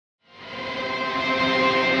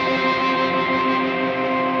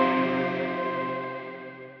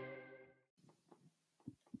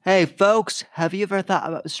Hey folks, have you ever thought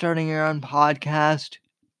about starting your own podcast?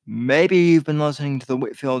 Maybe you've been listening to the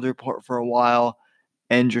Whitfield Report for a while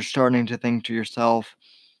and you're starting to think to yourself,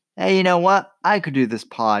 hey, you know what? I could do this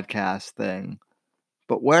podcast thing.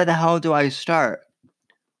 But where the hell do I start?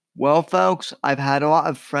 Well, folks, I've had a lot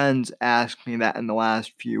of friends ask me that in the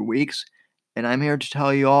last few weeks, and I'm here to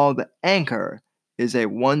tell you all that Anchor is a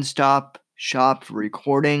one stop shop for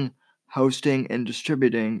recording, hosting, and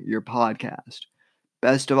distributing your podcast.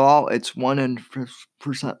 Best of all, it's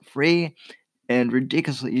 100% free and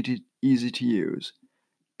ridiculously easy to use.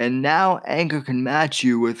 And now Anchor can match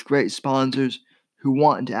you with great sponsors who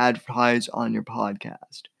want to advertise on your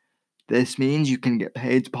podcast. This means you can get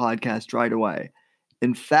paid to podcast right away.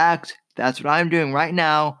 In fact, that's what I'm doing right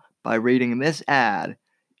now by reading this ad.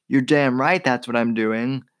 You're damn right that's what I'm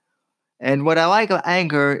doing. And what I like about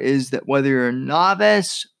Anchor is that whether you're a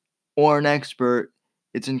novice or an expert,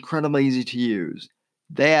 it's incredibly easy to use.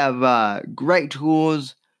 They have great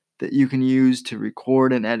tools that you can use to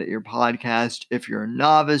record and edit your podcast if you're a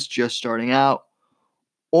novice just starting out.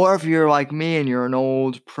 Or if you're like me and you're an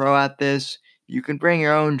old pro at this, you can bring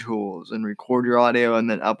your own tools and record your audio and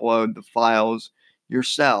then upload the files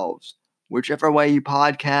yourselves. Whichever way you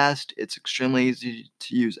podcast, it's extremely easy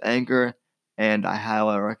to use Anchor, and I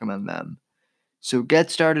highly recommend them. So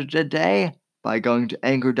get started today by going to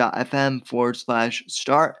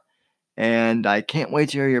anchor.fm/start. And I can't wait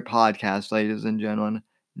to hear your podcast, ladies and gentlemen.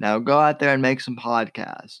 Now go out there and make some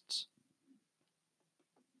podcasts.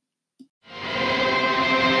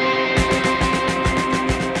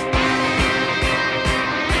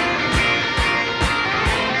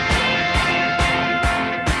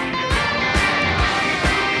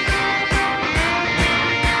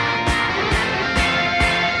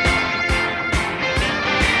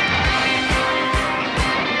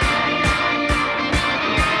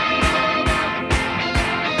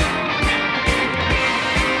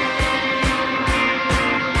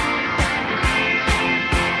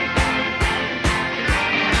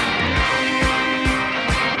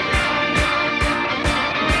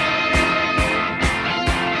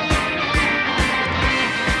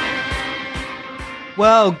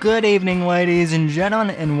 Well, good evening, ladies and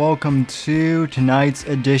gentlemen, and welcome to tonight's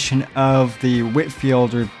edition of the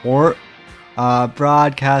Whitfield Report,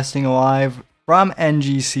 broadcasting live from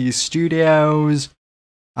NGC Studios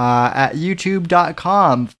at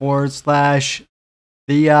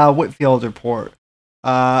youtube.com/the Whitfield Report.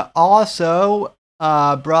 Also,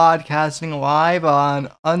 broadcasting live on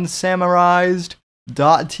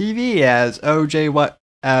unsamurized.tv as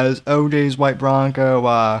OJ's White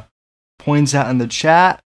Bronco points out in the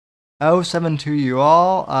chat. 072 you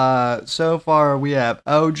all. So far we have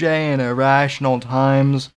OJ and Irrational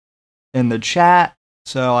Times in the chat.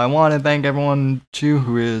 So I want to thank everyone too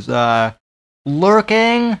who is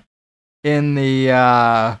lurking in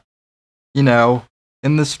the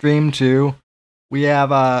in the stream too. We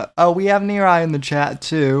have we have Nerai in the chat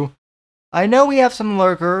too. I know we have some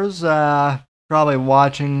lurkers probably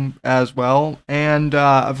watching as well, and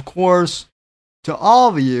of course, to all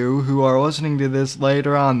of you who are listening to this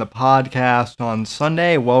later on the podcast on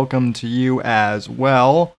Sunday, welcome to you as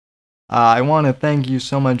well. I want to thank you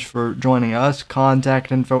so much for joining us.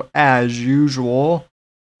 Contact info as usual.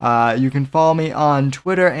 You can follow me on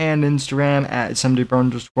Twitter and Instagram at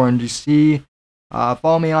 @SamDeep_NGC.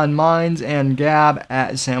 Follow me on Minds and Gab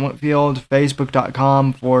at Sam Whitfield.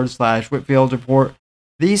 Facebook.com/Whitfield Report.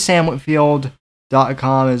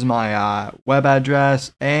 TheSamWhitfield.com is my web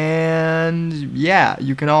address, and yeah,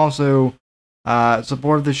 you can also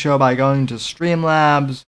support the show by going to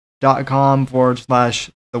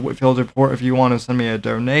streamlabs.com/the Whitfield Report if you want to send me a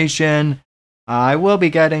donation. I will be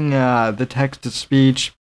getting the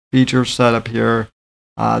text-to-speech feature set up here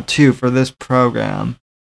too for this program,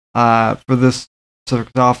 for this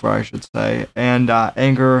software I should say, and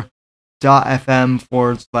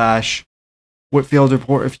anchor.fm/Whitfield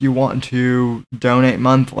Report if you want to donate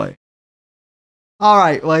monthly.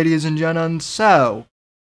 Alright, ladies and gentlemen, so,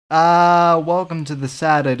 welcome to the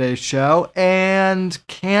Saturday show, and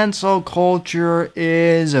cancel culture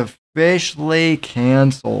is officially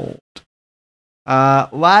canceled.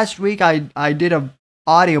 Last week I did a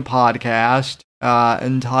audio podcast,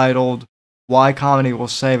 entitled Why Comedy Will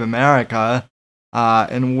Save America,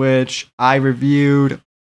 in which I reviewed,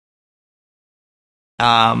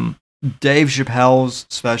 Dave Chappelle's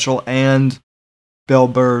special and Bill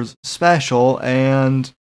Burr's special,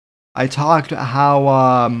 and I talked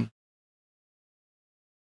how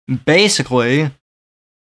basically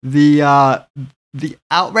the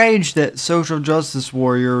outrage that social justice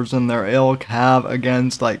warriors and their ilk have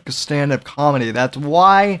against like stand-up comedy, that's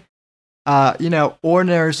why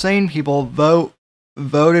ordinary sane people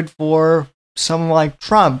voted for someone like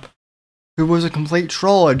Trump, who was a complete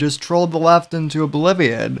troll and just trolled the left into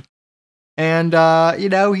oblivion. And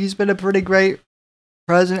he's been a pretty great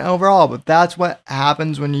president overall. But that's what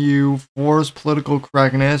happens when you force political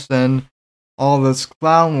correctness and all this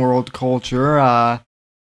clown world culture,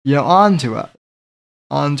 onto it,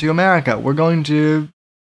 onto America. We're going to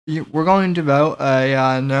vote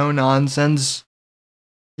a no nonsense,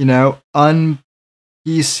 un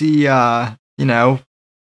PC,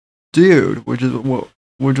 dude, which is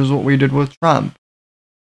what we did with Trump.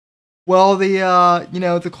 Well,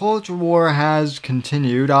 the culture war has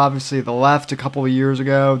continued. Obviously, the left a couple of years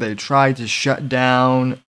ago, they tried to shut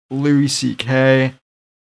down Louis C.K.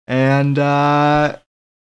 And as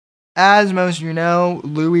most of you know,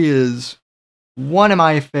 Louis is one of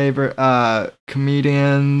my favorite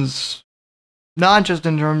comedians, not just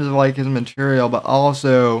in terms of like his material, but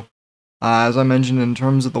also, as I mentioned, in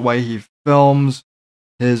terms of the way he films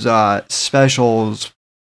his specials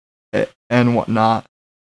and whatnot.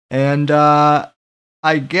 And I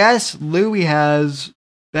guess Louis has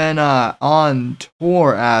been on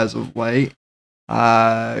tour as of late,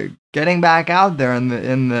 getting back out there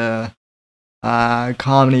in the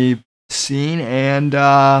comedy scene, and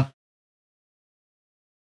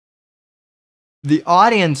the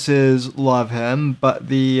audiences love him, but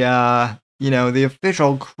the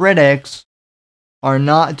official critics are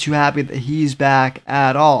not too happy that he's back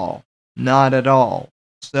at all. Not at all.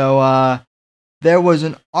 So there was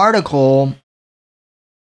an article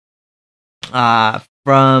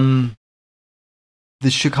from the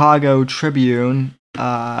Chicago Tribune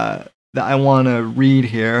that I want to read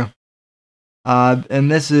here.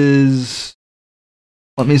 And this is,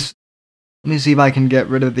 let me see if I can get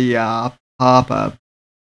rid of the pop-up.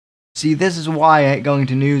 See, this is why I hate going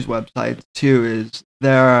to news websites too, is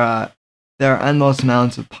there are endless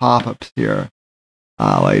amounts of pop-ups here,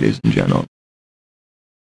 ladies and gentlemen.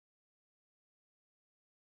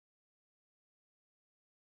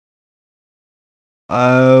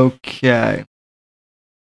 Okay.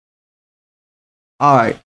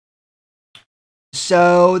 Alright.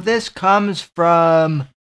 So this comes from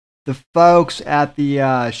the folks at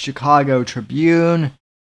the Chicago Tribune.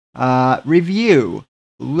 Review.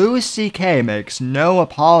 Louis C.K. makes no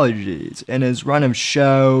apologies in his run of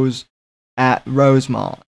shows at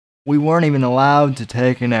Rosemont. We weren't even allowed to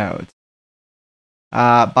take a note.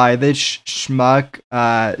 By this schmuck,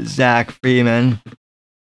 Zach Freeman.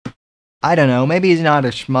 I don't know, maybe he's not a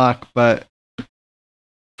schmuck, but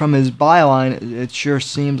from his byline, it sure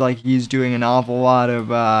seems like he's doing an awful lot of,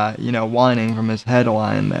 whining from his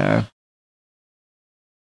headline there.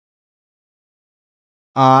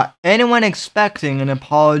 Anyone expecting an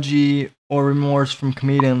apology or remorse from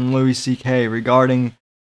comedian Louis C.K. regarding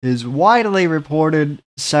his widely reported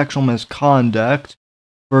sexual misconduct,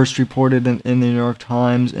 first reported in the New York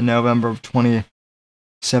Times in November of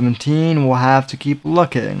 2017, will have to keep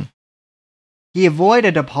looking. He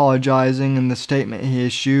avoided apologizing in the statement he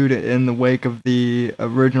issued in the wake of the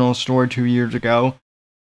original story 2 years ago,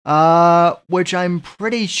 which I'm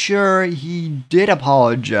pretty sure he did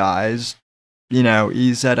apologize.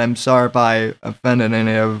 He said, "I'm sorry if I offended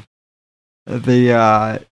any of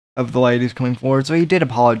the ladies coming forward." So he did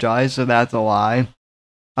apologize, so that's a lie.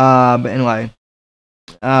 But anyway,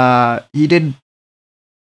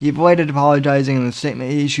 he avoided apologizing in the statement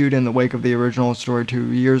he issued in the wake of the original story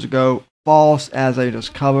 2 years ago. False, as I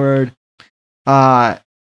just covered. And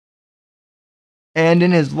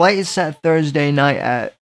in his late set Thursday night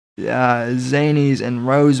at Zany's in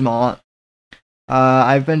Rosemont,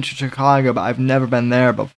 I've been to Chicago, but I've never been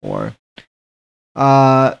there before.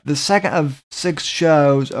 The second of 6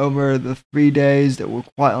 shows over the 3 days that were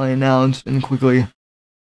quietly announced and quickly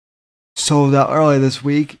sold out early this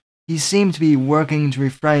week, he seemed to be working to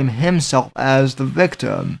reframe himself as the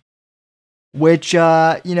victim. Which,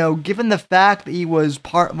 given the fact that he was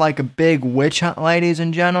part of like a big witch hunt, ladies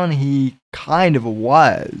and gentlemen, he kind of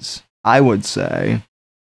was, I would say.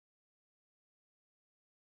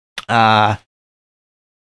 At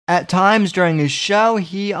times during his show,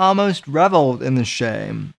 he almost reveled in the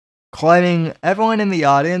shame, claiming everyone in the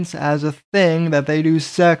audience has a thing that they do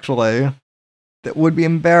sexually that would be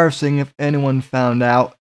embarrassing if anyone found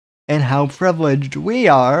out, and how privileged we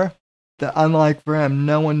are that, unlike for him,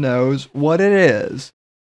 no one knows what it is.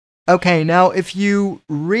 Okay, now if you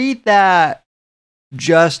read that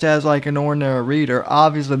just as like an ordinary reader,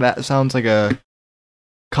 obviously that sounds like a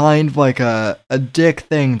kind of like a dick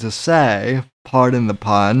thing to say, pardon the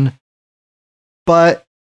pun. But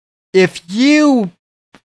if you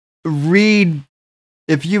read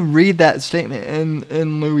if you read that statement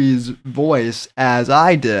in Louis' voice as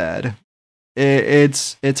I did,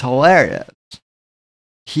 it's hilarious.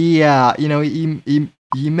 He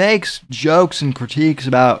makes jokes and critiques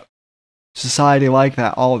about society like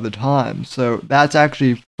that all the time, so that's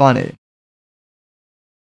actually funny.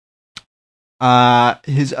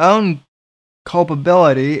 His own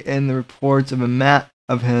culpability in the reports of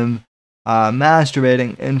of him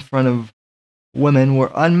masturbating in front of women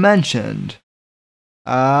were unmentioned.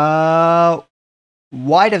 Uh,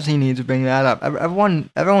 why does he need to bring that up?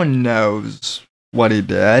 Everyone knows what he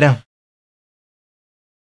did.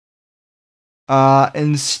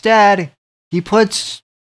 Instead, he puts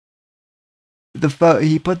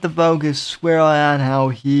he put the focus squarely on how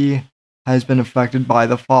he has been affected by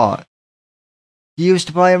the fall. He used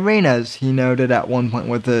to play arenas, he noted at one point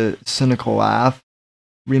with a cynical laugh,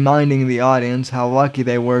 reminding the audience how lucky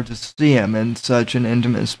they were to see him in such an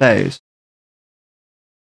intimate space.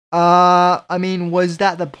 I mean, was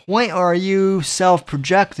that the point, or are you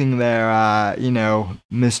self-projecting there,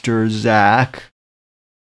 Mr. Zach?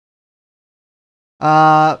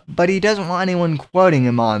 But he doesn't want anyone quoting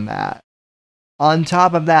him on that. On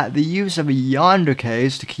top of that, the use of a yonder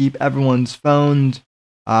case to keep everyone's phones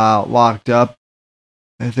locked up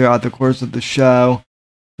throughout the course of the show,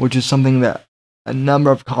 which is something that a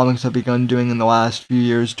number of comics have begun doing in the last few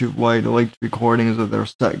years to avoid leaked recordings of their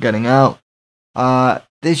set getting out.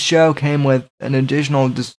 This show came with an additional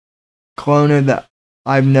disclosure that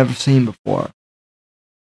I've never seen before.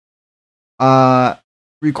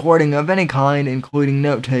 Recording of any kind, including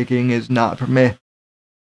note-taking, is not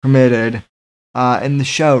permitted in the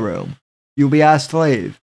showroom. You'll be asked to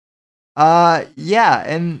leave. Yeah,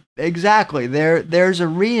 and exactly. There's a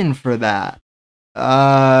reason for that.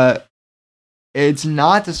 It's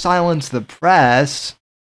not to silence the press.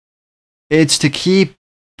 It's to keep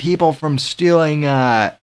people from stealing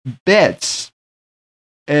bits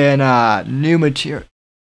and new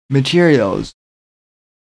materials.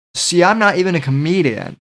 See, I'm not even a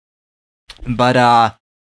comedian, but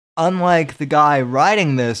unlike the guy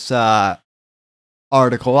writing this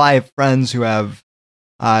article, I have friends who have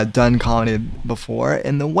done comedy before,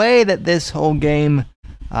 and the way that this whole game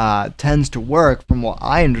tends to work, from what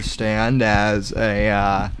I understand as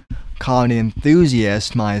a comedy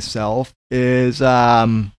enthusiast myself, is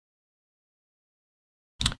you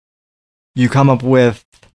come up with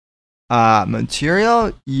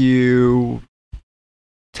material, you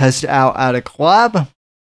test it out at a club.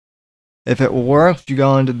 If it works,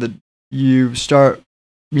 you start,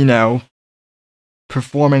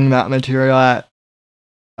 performing that material at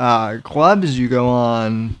clubs. You go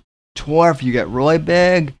on tour if you get really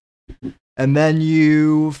big, and then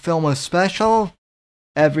you film a special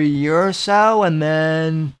every year or so, and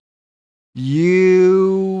then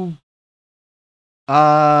you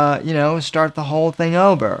start the whole thing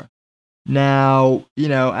over. Now,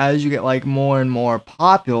 as you get like more and more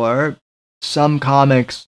popular, some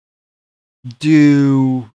comics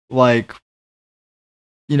do like,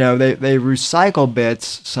 they recycle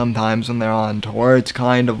bits sometimes when they're on tour. It's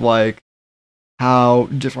kind of like how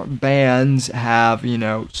different bands have,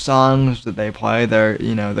 songs that they play,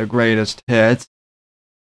 their greatest hits.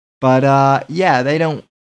 But yeah,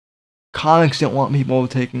 comics don't want people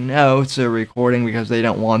taking notes or recording because they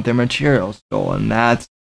don't want their material stolen. That's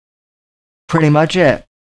pretty much it.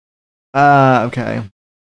 Okay.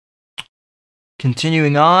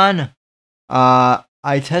 Continuing on,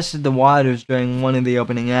 I tested the waters during one of the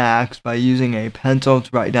opening acts by using a pencil to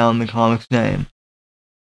write down the comic's name.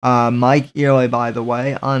 Mike Earley, by the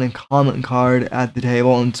way, on a comment card at the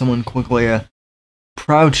table, and someone quickly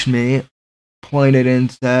approached me, pointed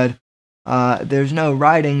and said, there's no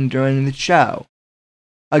writing during the show.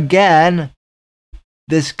 Again,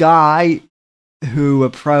 this guy who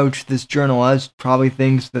approached this journalist probably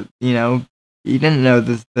thinks that, he didn't know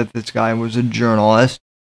that this guy was a journalist.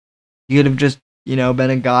 He could have just, been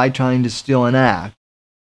a guy trying to steal an act.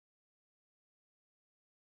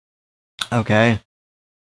 Okay.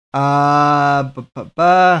 At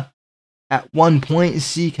one point,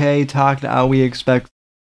 CK talked how we expect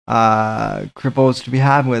cripples to be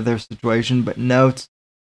happy with their situation, but notes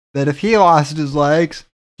that if he lost his legs,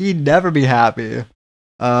 he'd never be happy.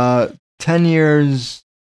 10 years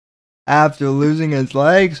after losing his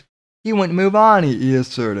legs, he wouldn't move on, he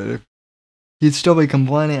asserted. He'd still be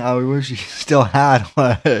complaining how he wished he still had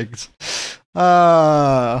legs.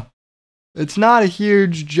 It's not a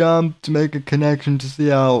huge jump to make a connection to see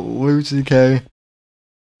how Lucy K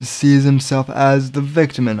sees himself as the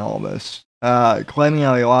victim in all this. Claiming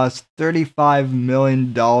how he lost $35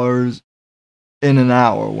 million in an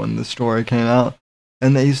hour when the story came out.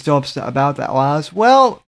 and that he's still upset about that loss.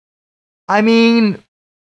 Well, I mean,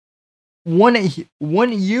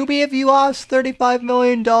 wouldn't you be if you lost $35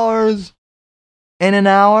 million in an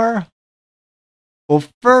hour? Well,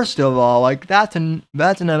 first of all, like that's an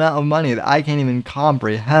amount of money that I can't even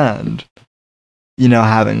comprehend.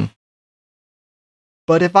 Having.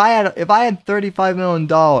 But if I had $35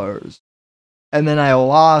 million and then I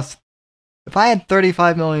lost, if I had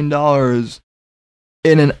 $35 million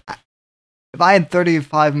in an, if I had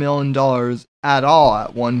 $35 million at all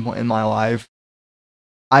at one point in my life,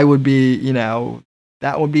 I would be,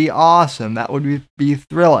 that would be awesome. That would be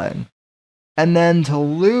thrilling. And then to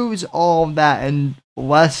lose all of that in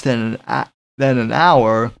less than an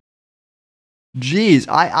hour, geez,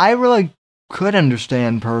 I really could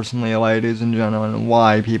understand personally, ladies and gentlemen,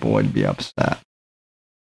 why people would be upset.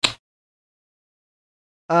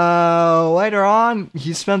 Later on,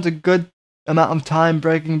 he spent a good amount of time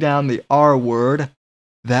breaking down the R word.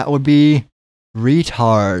 That would be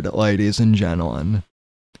retard, ladies and gentlemen.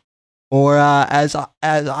 Or as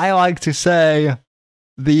I like to say,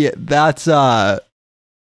 as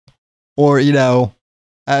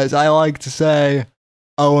I like to say,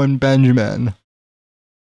 Owen Benjamin.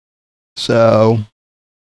 So,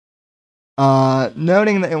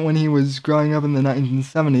 noting that when he was growing up in the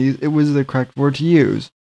 1970s, it was the correct word to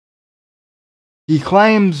use. He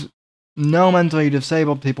claims no mentally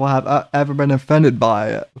disabled people have ever been offended by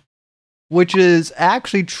it, which is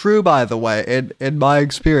actually true, by the way, in my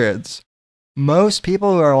experience. Most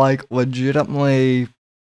people who are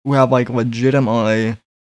who have legitimately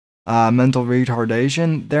mental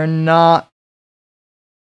retardation, they're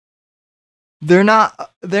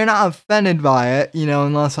not offended by it,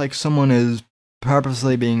 unless like someone is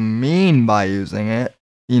purposely being mean by using it,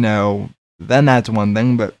 then that's one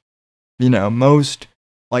thing. But most,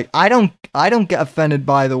 like, I don't get offended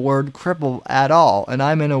by the word cripple at all, and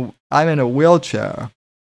I'm in a wheelchair.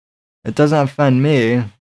 It doesn't offend me,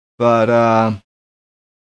 but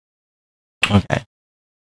okay.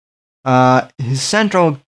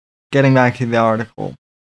 Getting back to the article,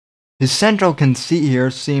 his central conceit here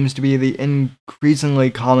seems to be the increasingly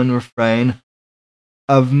common refrain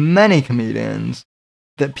of many comedians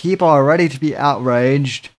that people are ready to be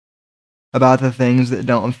outraged about the things that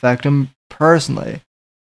don't affect them personally.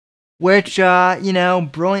 Which,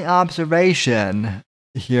 brilliant observation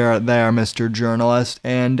here, there, Mr. Journalist.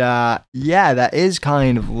 And, yeah, that is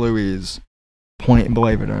kind of Louis' point,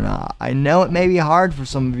 believe it or not. I know it may be hard for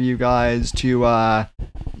some of you guys to,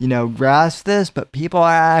 grasp this, but people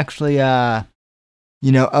are actually,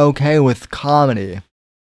 okay with comedy.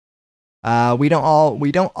 We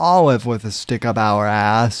don't all live with a stick up our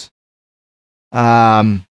ass.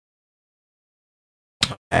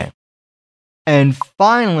 Okay. And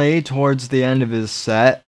finally, towards the end of his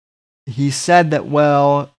set, he said that,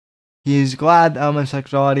 well, he's glad that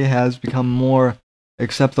homosexuality has become more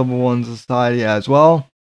acceptable in society as well.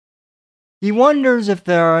 He wonders if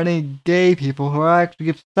there are any gay people who are actually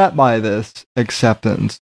upset by this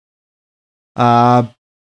acceptance. Positing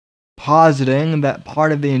that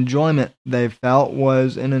part of the enjoyment they felt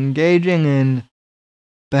was in engaging in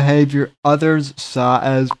behavior others saw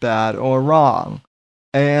as bad or wrong,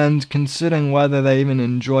 and considering whether they even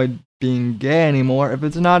enjoyed being gay anymore if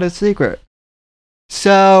it's not a secret.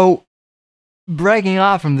 So, breaking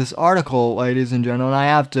off from this article, ladies and gentlemen, I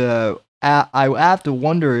have to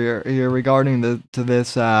wonder here regarding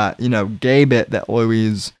this gay bit that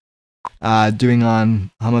Louis doing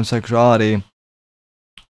on homosexuality.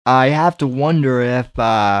 I have to wonder if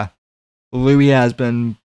Louis has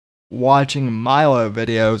been watching Milo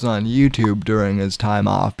videos on YouTube during his time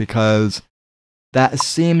off, because that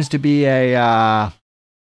seems to be a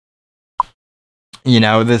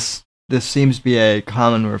this seems to be a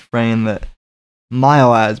common refrain that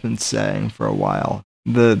Milo has been saying for a while.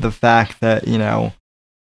 The fact that,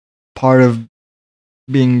 part of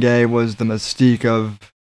being gay was the mystique of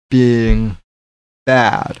being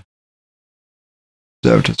bad.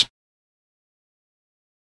 So just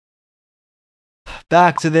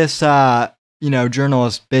back to this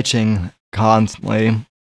journalist bitching constantly.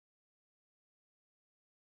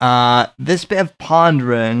 This bit of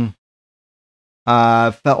pondering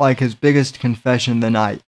felt like his biggest confession of the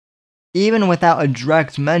night, even without a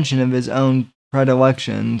direct mention of his own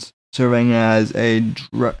predilections, serving as a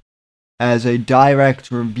direct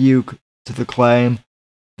rebuke to the claim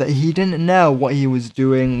that he didn't know what he was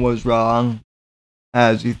doing was wrong,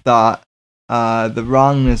 as he thought the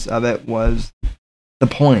wrongness of it was the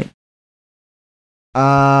point.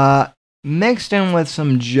 Mixed in with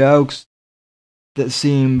some jokes that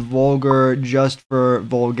seem vulgar just for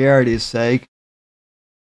vulgarity's sake,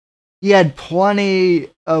 he had plenty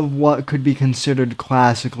of what could be considered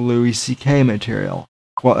classic Louis C.K. material,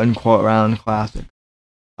 quote unquote round classic.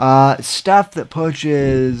 Stuff that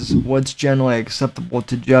pushes what's generally acceptable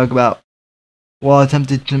to joke about while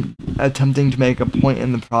attempting to make a point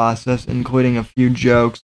in the process, including a few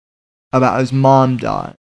jokes about his mom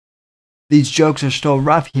dying. These jokes are still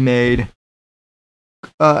rough. These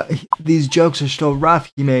jokes are still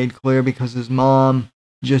rough. He made clear because his mom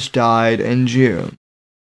just died in June.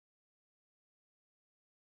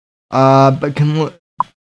 But can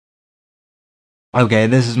okay,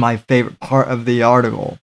 this is my favorite part of the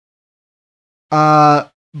article.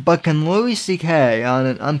 But can Louis C.K. on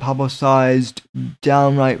an unpublicized,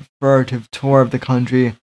 downright furtive tour of the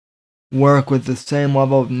country work with the same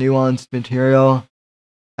level of nuanced material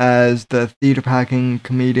as the theater-packing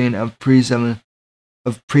comedian of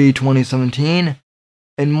pre-2017?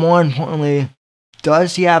 And more importantly,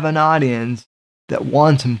 does he have an audience that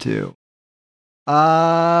wants him to?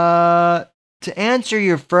 To answer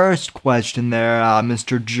your first question there,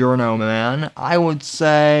 Mr. Journo Man, I would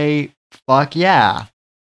say, fuck yeah.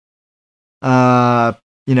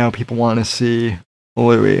 People want to see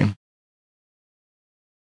Louis.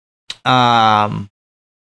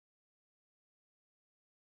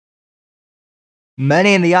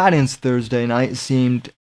 Many in the audience Thursday night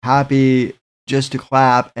seemed happy just to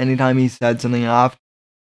clap anytime he said something off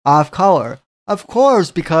color. Of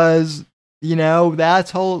course, because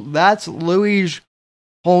that's Louis'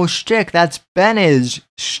 whole shtick. That's been his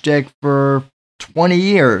shtick for 20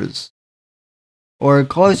 years. Or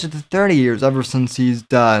closer to 30 years, ever since he's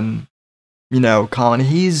done, comedy.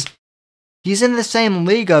 He's in the same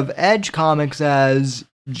league of edge comics as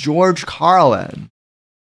George Carlin.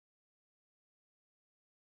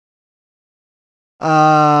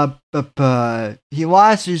 But he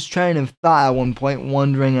lost his train of thought at one point,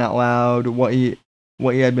 wondering out loud what he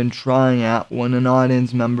had been trying at when an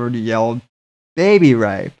audience member yelled, "Baby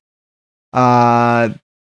rape."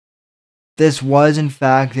 This was in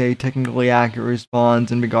fact a technically accurate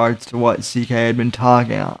response in regards to what CK had been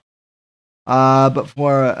talking about. But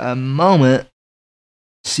for a moment,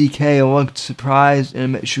 CK looked surprised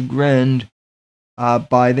and a bit chagrined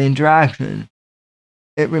by the interaction.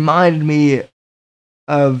 It reminded me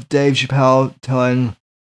of Dave Chappelle telling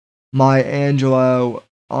Maya Angelou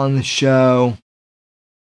on the show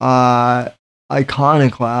Iconoclast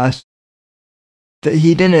that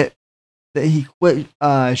he quit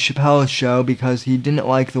Chappelle's show because he didn't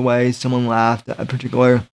like the way someone laughed at a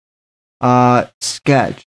particular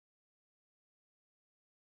sketch.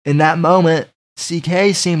 In that moment,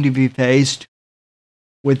 CK seemed to be faced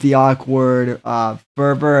with the awkward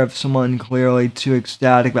fervor of someone clearly too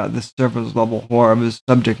ecstatic about the surface level horror of his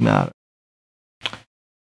subject matter.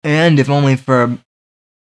 And if only for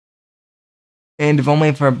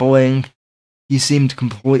a blink, he seemed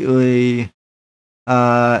completely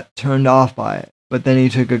turned off by it. But then he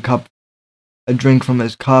took a drink from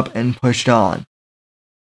his cup and pushed on.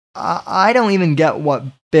 I don't even get what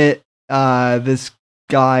bit this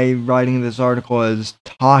guy writing this article is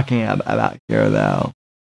talking about here, though.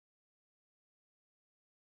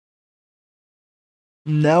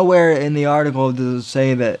 Nowhere in the article does it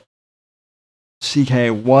say that CK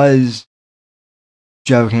was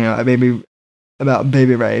joking about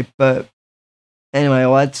baby rape, but anyway,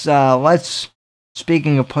 let's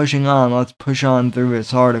speaking of pushing on, let's push on through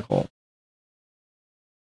this article.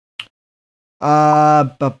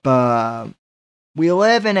 We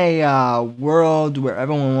live in a world where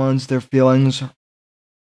everyone wants their feelings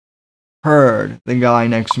heard. The guy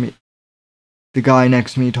next to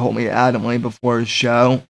me told me adamantly before his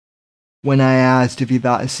show when I asked if he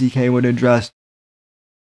thought CK would address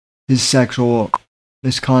his sexual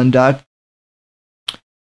misconduct.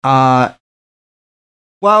 Well,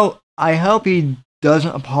 I hope he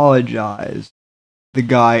doesn't apologize. The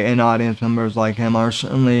guy and audience members like him are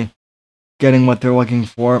certainly getting what they're looking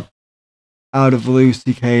for out of Louis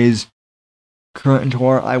C.K.'s current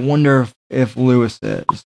tour. I wonder if Louis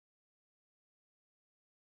is.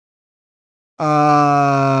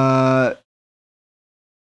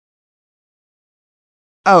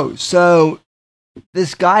 So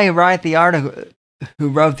this guy who wrote the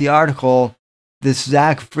article, this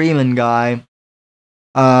Zach Freeman guy,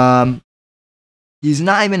 he's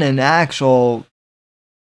not even an actual,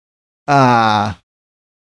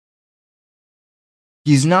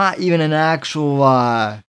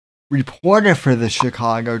 reporter for the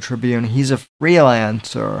Chicago Tribune. He's a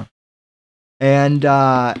freelancer. And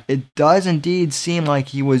it does indeed seem like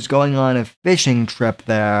he was going on a fishing trip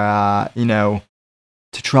there,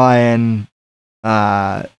 to try and,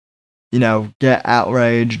 get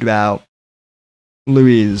outraged about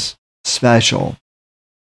Louis' special.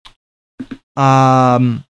 At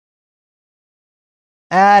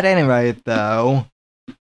any rate, though,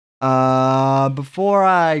 before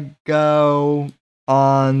I go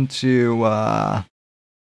on to,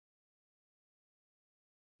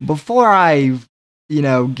 before I,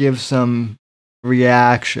 give some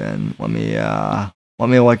reaction, let me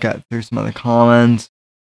look at through some of the comments.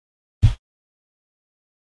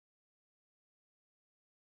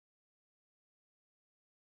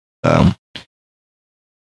 So,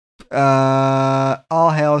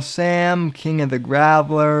 all hail Sam, king of the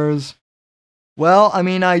Gravelers. Well, I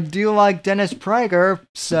mean, I do like Dennis Prager,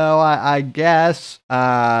 so I guess,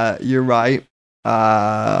 you're right.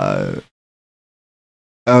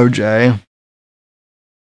 OJ.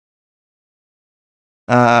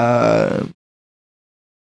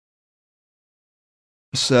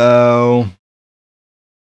 So,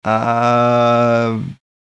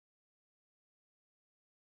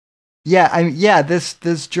 yeah,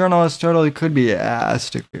 this journalist totally could be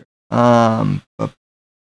asked. But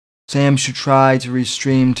Sam should try to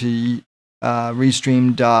restream to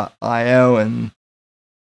restream.io and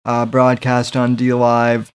broadcast on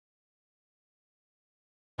DLive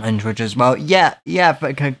and Twitch as well. Yeah,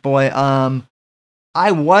 Kick Boy.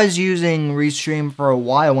 I was using Restream for a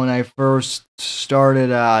while when I first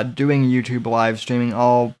started doing YouTube live streaming.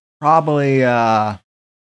 I'll probably I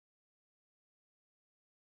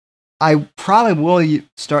probably will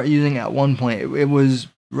start using it at one point. It was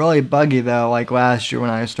really buggy though, like last year when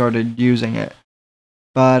I started using it.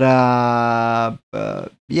 But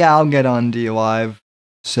yeah, I'll get on DLive.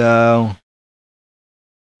 So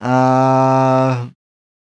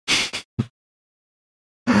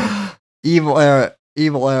Evil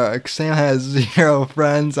Eric. Sam has 0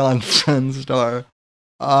 friends on Friendstar.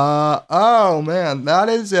 Oh man, that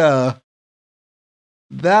is an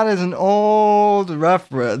old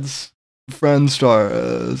reference.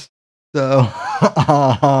 Friendstar is. So,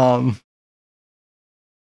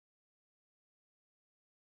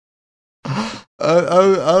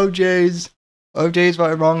 OJ's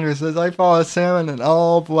right wrong. Says I follow Sam in an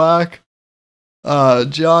all black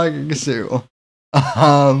jogging suit.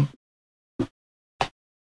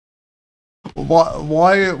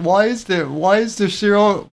 Why is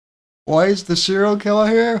the serial killer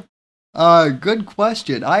here? Good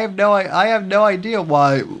question. I have no idea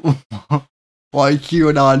why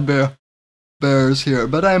QAnon bears here,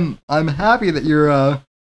 but I'm happy that you're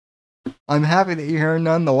here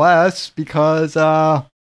nonetheless, because I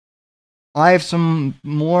have some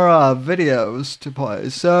more videos to play.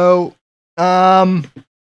 So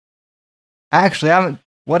actually,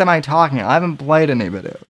 what am I talking about? I haven't played any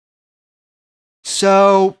videos.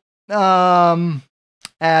 So,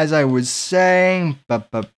 as I was saying,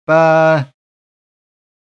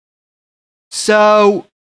 so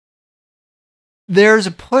there's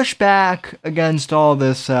a pushback against all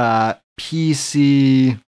this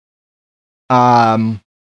PC,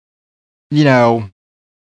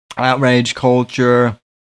 outrage culture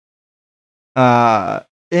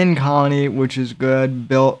in Colony, which is good.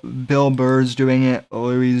 Bill Burr's doing it.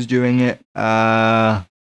 Louis doing it.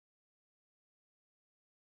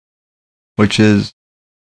 Which is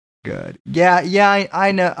good. Yeah,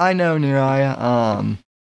 I know, Niraya.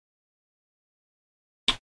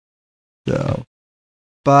 So,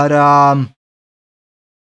 but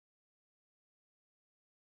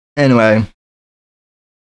anyway,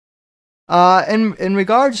 in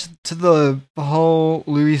regards to the whole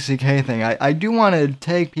Louis C.K. thing, I do want to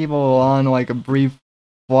take people on like a brief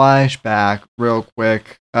flashback real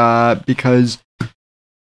quick, because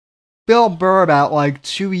Bill Burr, about like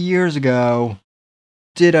 2 years ago,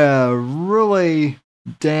 did a really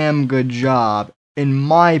damn good job, in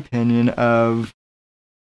my opinion, of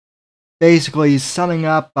basically summing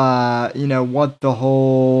up, what the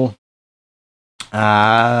whole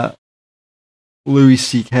Louis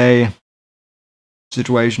C.K.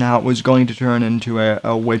 situation, how it was going to turn into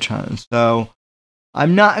a witch hunt. So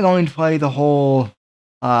I'm not going to play the whole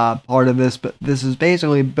part of this, but this is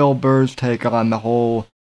basically Bill Burr's take on the whole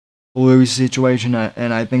Louis situation,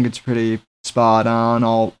 and I think it's pretty spot on.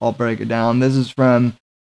 I'll break it down. This is from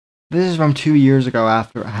 2 years ago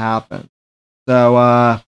after it happened.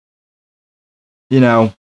 So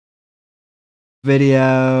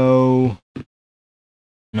video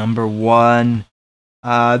number 1.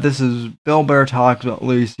 This is Bill Burr talks about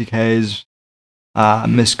Louis C.K.'s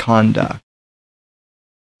misconduct.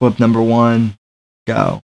 Clip number 1,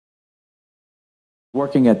 go.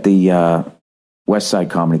 Working at the West Side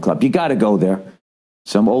Comedy Club. You got to go there.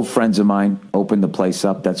 Some old friends of mine opened the place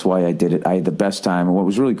up. That's why I did it. I had the best time. And what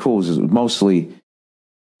was really cool is it was mostly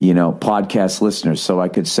podcast listeners, so I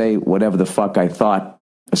could say whatever the fuck I thought,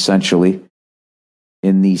 essentially,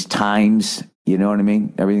 in these times. You know what I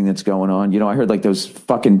mean? Everything that's going on. I heard like those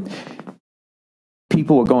fucking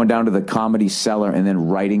people were going down to the Comedy Cellar and then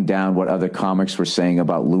writing down what other comics were saying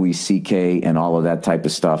about Louis C.K. and all of that type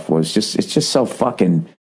of stuff. It's just so fucking,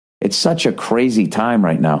 it's such a crazy time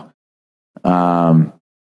right now.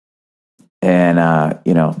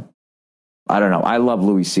 I don't know. I love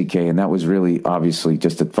Louis C.K. and that was really obviously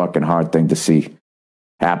just a fucking hard thing to see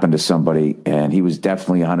happen to somebody. And he was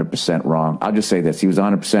definitely 100% wrong. I'll just say this. He was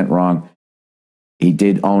 100% wrong. He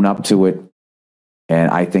did own up to it.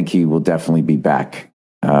 And I think he will definitely be back.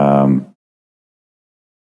 I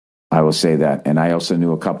will say that. And I also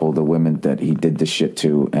knew a couple of the women that he did this shit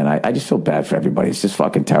to. And I just feel bad for everybody. It's just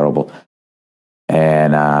fucking terrible.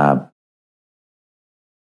 And I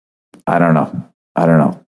don't know. I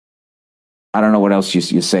don't know what else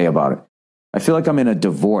you say about it. I feel like I'm in a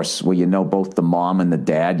divorce where both the mom and the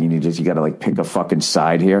dad. You got to like pick a fucking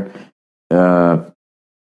side here.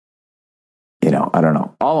 I don't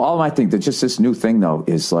know. All I think that just this new thing though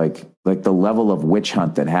is like the level of witch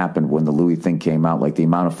hunt that happened when the Louis thing came out. Like the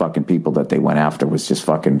amount of fucking people that they went after was just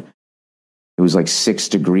fucking. It was like 6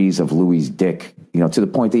 degrees of Louis' dick. To the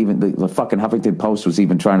point that even the fucking Huffington Post was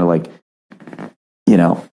even trying to like,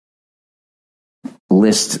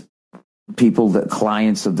 list people, the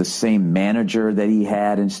clients of the same manager that he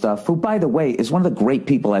had and stuff. Who, by the way, is one of the great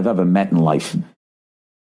people I've ever met in life.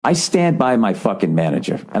 I stand by my fucking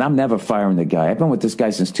manager, and I'm never firing the guy. I've been with this guy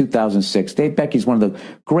since 2006. Dave Becky's one of the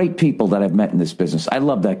great people that I've met in this business. I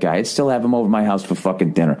love that guy. I'd still have him over my house for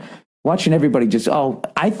fucking dinner. Watching everybody just,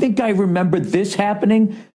 I think I remember this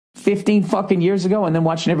happening 15 fucking years ago, and then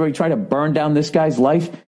watching everybody try to burn down this guy's life.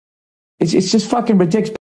 It's just fucking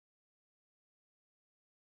ridiculous.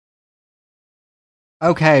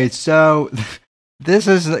 Okay, so this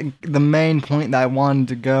is the main point that I wanted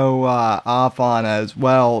to go off on as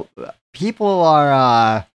well. People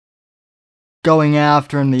are going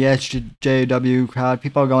after in the SJW crowd.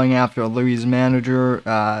 People are going after Louis' manager,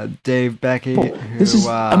 Dave Becky. This is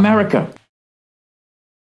America.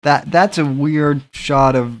 That's a weird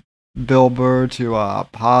shot of Bill Burr to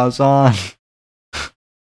pause on,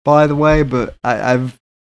 by the way, but I've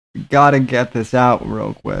got to get this out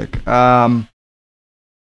real quick.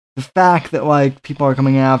 The fact that like people are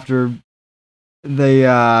coming after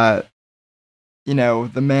the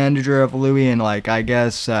the manager of Louis and like I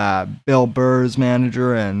guess Bill Burr's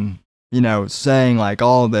manager and saying like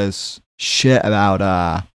all this shit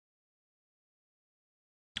about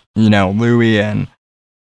Louis and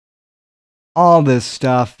all this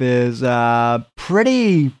stuff is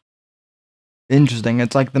pretty interesting.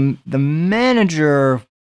 It's like the manager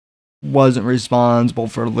wasn't responsible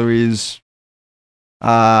for Louis'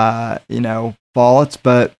 faults,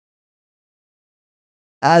 but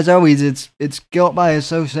as always, it's guilt by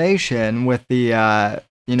association with the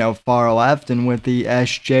far left and with the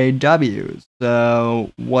SJWs.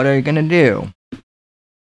 So what are you gonna do?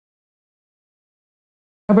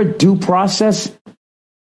 Remember due process?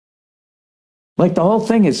 Like the whole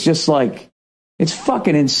thing is just like it's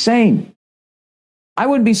fucking insane. I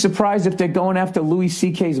wouldn't be surprised if they're going after Louis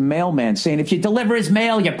C.K.'s mailman, saying if you deliver his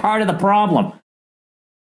mail, you're part of the problem.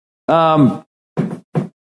 And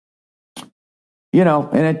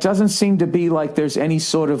it doesn't seem to be like there's any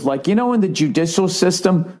sort of like, in the judicial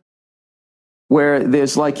system where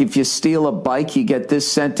there's like, if you steal a bike, you get this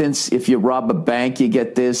sentence. If you rob a bank, you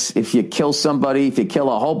get this. If you kill somebody, if you kill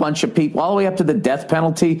a whole bunch of people, all the way up to the death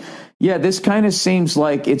penalty. Yeah, this kind of seems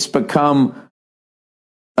like it's become,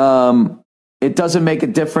 it doesn't make a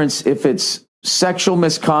difference if it's sexual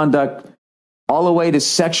misconduct all the way to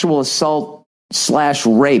sexual assault /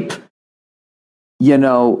 rape.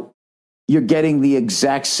 You're getting the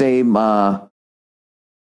exact same like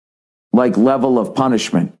level of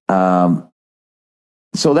punishment.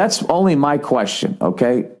 So that's only my question,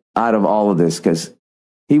 okay, out of all of this, because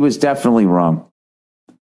he was definitely wrong.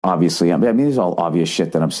 Obviously, I mean, this is all obvious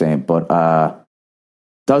shit that I'm saying, but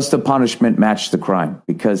does the punishment match the crime?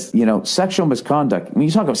 Because sexual misconduct. When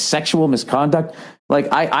you talk of sexual misconduct, like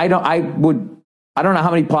I don't know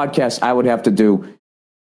how many podcasts I would have to do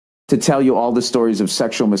to tell you all the stories of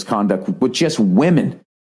sexual misconduct with just women.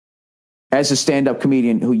 As a stand-up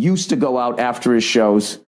comedian who used to go out after his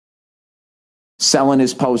shows, selling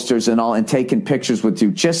his posters and all, and taking pictures with you,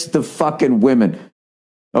 just the fucking women,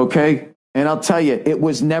 okay? And I'll tell you, it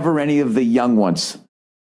was never any of the young ones.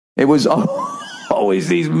 It was always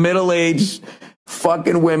these middle-aged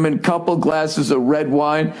fucking women, couple glasses of red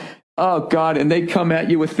wine. Oh, God, and they come at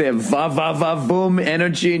you with their va-va-va-boom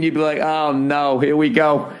energy, and you'd be like, oh, no, here we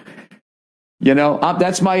go. You know,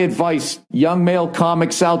 that's my advice. Young male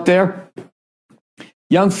comics out there,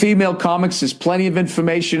 young female comics, there's plenty of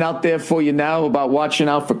information out there for you now about watching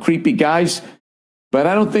out for creepy guys. But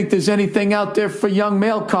I don't think there's anything out there for young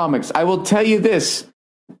male comics. I will tell you this,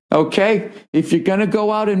 okay? If you're going to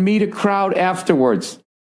go out and meet a crowd afterwards,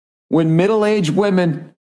 when middle-aged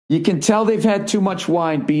women, you can tell they've had too much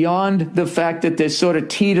wine beyond the fact that they're sort of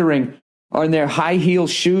teetering on their high-heel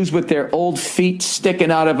shoes with their old feet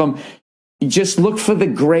sticking out of them. You just look for the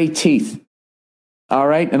gray teeth, all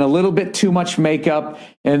right? And a little bit too much makeup.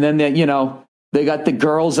 And then, they got the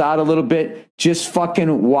girls out a little bit. Just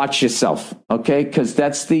fucking watch yourself, okay? Because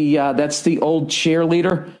that's the old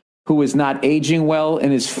cheerleader who is not aging well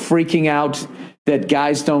and is freaking out that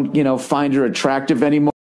guys don't, find her attractive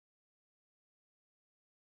anymore.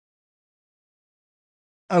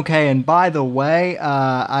 Okay, and by the way,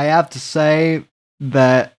 I have to say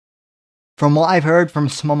that from what I've heard from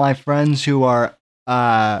some of my friends who are,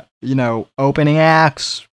 opening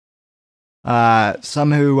acts,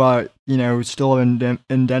 some who are, still in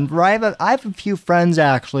Denver. I have a few friends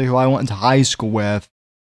actually who I went to high school with,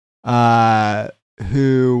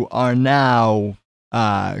 who are now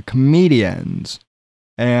comedians,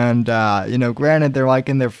 and granted they're like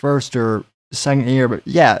in their first or second year, but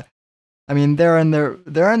yeah. I mean, they're in their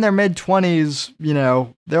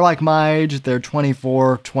mid-20s, they're like my age, they're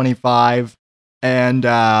 24, 25, and,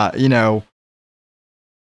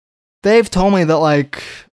 they've told me that, like,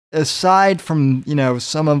 aside from,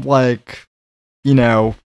 some of, like,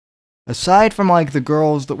 aside from, like, the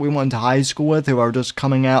girls that we went to high school with who are just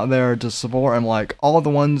coming out there to support them, like, all the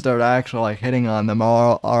ones that are actually, like, hitting on them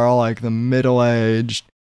are all like, the middle-aged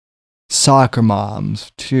soccer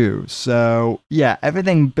moms too. So yeah,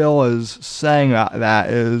 everything Bill is saying about that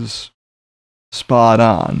is spot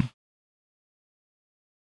on.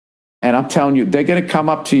 And I'm telling you, they're going to come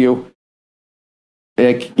up to you,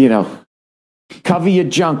 like, cover your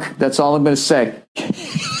junk. That's all I'm going to say.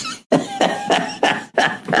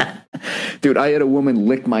 Dude, I had a woman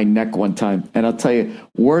lick my neck one time, and I'll tell you,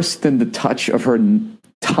 worse than the touch of her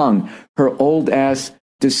tongue, her old ass,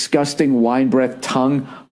 disgusting wine breath tongue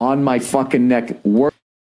on my fucking neck.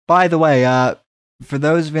 By the way, for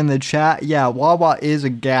those of you in the chat, yeah, Wawa is a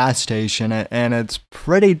gas station, and it's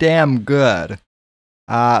pretty damn good.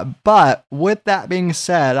 But with that being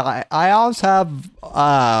said, I also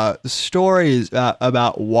have stories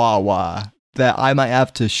about Wawa that I might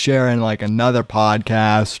have to share in like another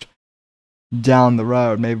podcast down the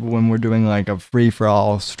road, maybe when we're doing like a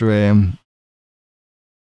free-for-all stream.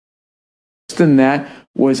 Worse than that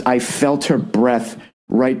was I felt her breath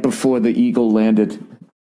right before the eagle landed.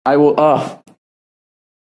 I will,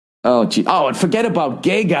 gee. Oh, and forget about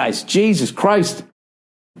gay guys. Jesus Christ.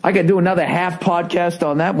 I could do another half podcast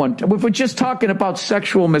on that one. We're just talking about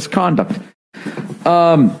sexual misconduct.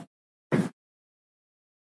 I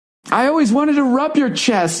always wanted to rub your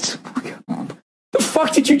chest. The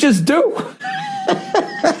fuck did you just do?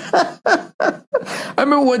 I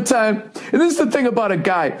remember one time, and this is the thing about a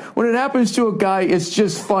guy. When it happens to a guy, it's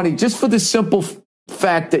just funny. Just for the simple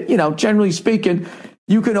fact that, generally speaking,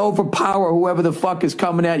 you can overpower whoever the fuck is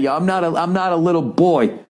coming at you. I'm not a little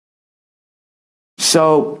boy.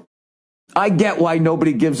 So I get why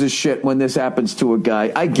nobody gives a shit when this happens to a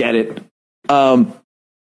guy. I get it. I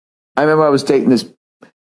remember I was dating this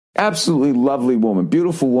absolutely lovely woman,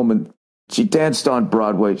 beautiful woman. She danced on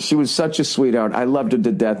Broadway. She was such a sweetheart. I loved her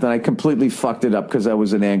to death, and I completely fucked it up because I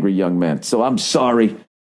was an angry young man. So I'm sorry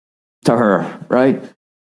to her, right?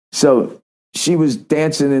 So she was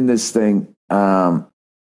dancing in this thing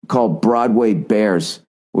called Broadway Bears,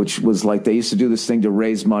 which was like they used to do this thing to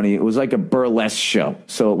raise money. It was like a burlesque show.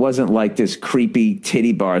 So it wasn't like this creepy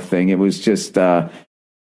titty bar thing. It was just, if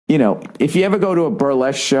you ever go to a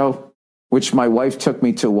burlesque show, which my wife took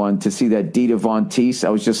me to one to see that Dita Von Teese, I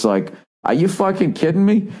was just like, are you fucking kidding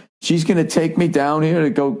me? She's going to take me down here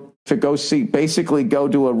to go see, basically go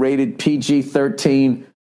to a rated PG-13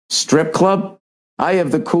 strip club? I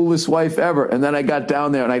have the coolest wife ever. And then I got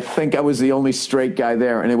down there, and I think I was the only straight guy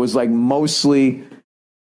there. And it was like mostly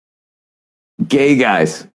gay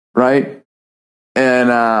guys, right?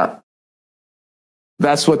 And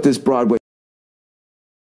that's what this Broadway.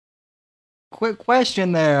 Quick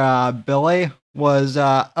question there, Billy. Was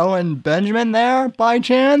Owen Benjamin there by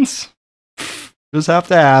chance? Just have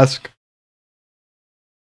to ask.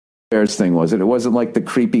 Bears thing was it? It wasn't like the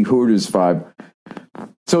creepy Hooters vibe.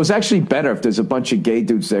 So it's actually better if there's a bunch of gay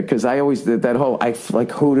dudes there, because I always did that whole, I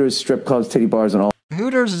like Hooters, strip clubs, titty bars, and all.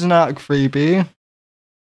 Hooters is not creepy.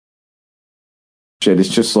 Shit, it's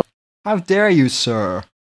just like. How dare you, sir?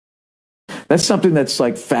 That's something that's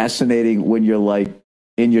like fascinating when you're like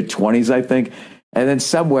in your 20s, I think. And then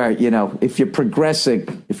somewhere, you know, if you're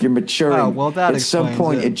progressing, if you're maturing, that at some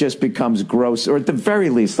point it just becomes gross, or at the very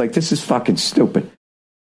least, like, this is fucking stupid.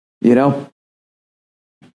 You know?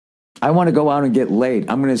 I want to go out and get laid.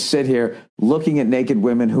 I'm going to sit here looking at naked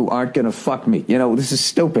women who aren't going to fuck me. You know, this is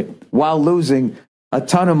stupid. While losing a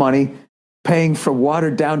ton of money, paying for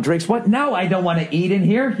watered down drinks. What? No, I don't want to eat in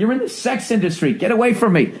here. You're in the sex industry. Get away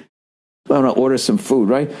from me. I want to order some food,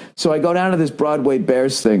 right? So I go down to this Broadway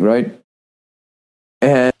Bears thing, right?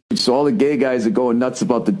 And so all the gay guys are going nuts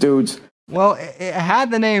about the dudes. Well, it had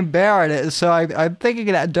the name Bear in it, so I'm thinking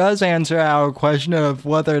that does answer our question of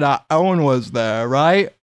whether or not Owen was there,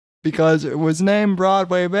 right? Because it was named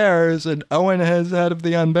Broadway Bears, and Owen is head of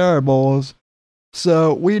the Unbearables.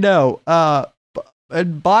 So we know.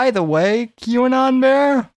 And by the way, QAnon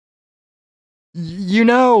Bear, you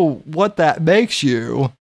know what that makes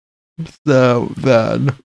you. So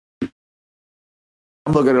then,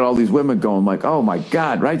 I'm looking at all these women going like, oh my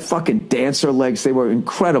God, right? Fucking dancer legs. They were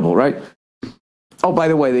incredible, right? Oh, by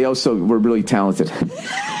the way, they also were really talented.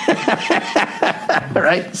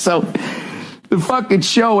 Right? So the fucking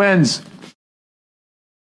show ends.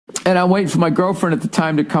 And I'm waiting for my girlfriend at the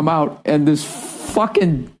time to come out. And this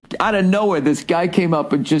fucking, out of nowhere, this guy came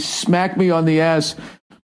up and just smacked me on the ass.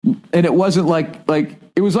 And it wasn't like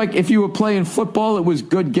it was like if you were playing football, it was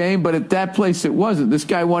good game. But at that place, it wasn't. This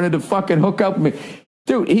guy wanted to fucking hook up with me.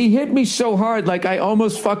 Dude, he hit me so hard, like I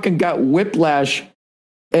almost fucking got whiplash,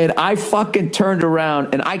 and I fucking turned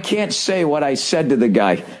around, and I can't say what I said to the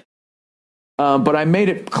guy, but I made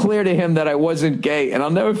it clear to him that I wasn't gay, and I'll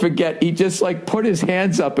never forget, he just like put his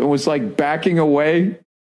hands up and was like backing away, and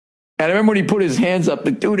I remember when he put his hands up,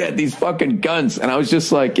 the dude had these fucking guns, and I was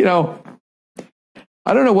just like, you know,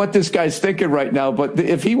 I don't know what this guy's thinking right now, but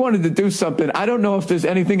if he wanted to do something, I don't know if there's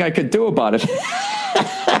anything I could do about it.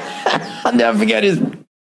 I'll never forget his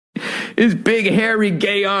big, hairy,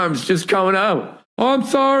 gay arms just coming out. Oh, I'm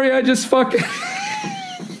sorry. I just fucking...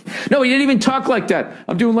 No, he didn't even talk like that.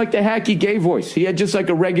 I'm doing like the hacky gay voice. He had just like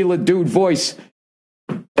a regular dude voice.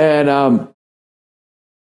 And, oh,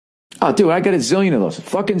 dude, I got a zillion of those.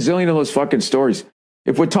 Fucking zillion of those fucking stories.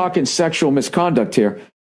 If we're talking sexual misconduct here.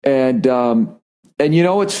 And you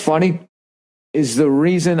know what's funny? Is the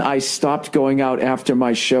reason I stopped going out after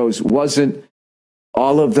my shows wasn't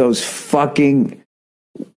all of those fucking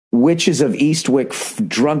witches of Eastwick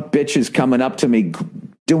drunk bitches coming up to me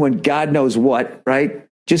doing God knows what, right?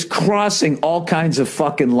 Just crossing all kinds of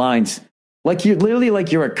fucking lines. Like you're literally like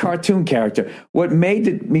you're a cartoon character. What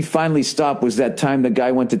made me finally stop was that time the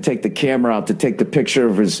guy went to take the camera out to take the picture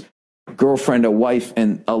of his girlfriend or wife,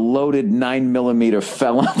 and a loaded 9mm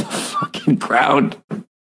fell on the fucking ground. And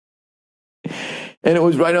it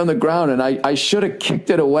was right on the ground, and I should have kicked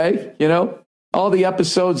it away, you know? All the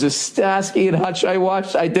episodes of Starsky and Hutch I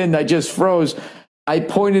watched, I didn't. I just froze. I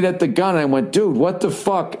pointed at the gun, and I went, dude, what the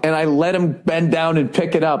fuck? And I let him bend down and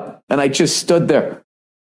pick it up, and I just stood there.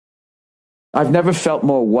 I've never felt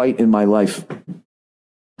more white in my life.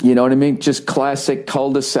 You know what I mean? Just classic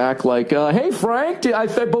cul-de-sac, like, hey, Frank, I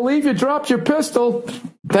believe you dropped your pistol.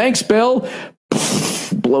 Thanks, Bill.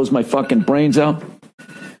 Blows my fucking brains out.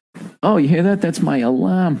 Oh, you hear that? That's my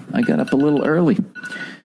alarm. I got up a little early.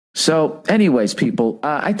 So anyways, people,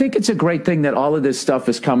 I think it's a great thing that all of this stuff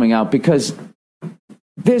is coming out, because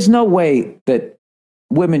there's no way that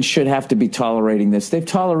women should have to be tolerating this. They've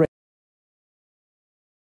tolerated.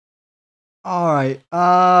 All right.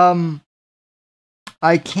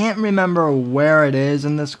 I can't remember where it is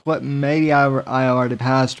in this clip. Maybe I already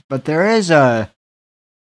passed, but there is a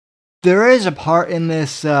part in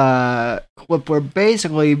this clip where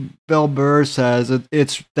basically Bill Burr says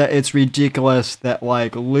it's ridiculous that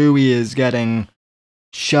like Louis is getting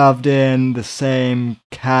shoved in the same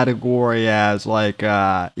category as like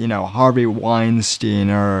Harvey Weinstein,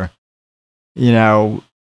 or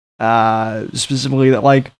specifically that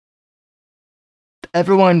like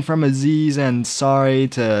everyone from Aziz Ansari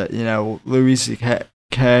to Louis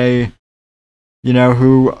C.K.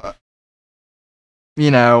 who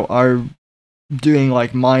are doing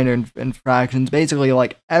like minor infractions. Basically,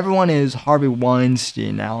 like everyone is Harvey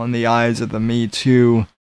Weinstein now in the eyes of the Me Too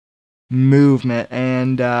movement,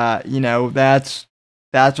 and that's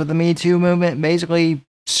what the Me Too movement basically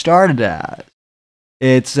started as.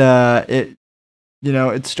 It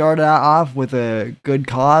started off with a good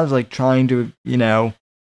cause, like trying to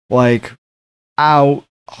like out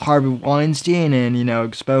Harvey Weinstein and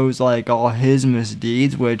expose like all his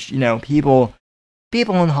misdeeds, which people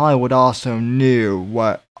in Hollywood also knew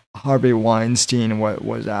what Harvey Weinstein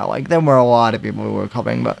was at. Like there were a lot of people who were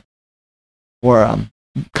coming, but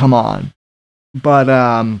come on. But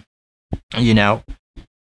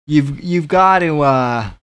you've got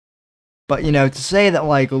to but to say that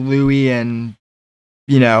like Louis and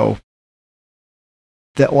you know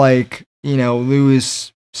that like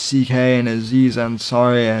Louis C.K. and Aziz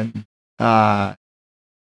Ansari and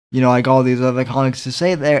like all these other comics, to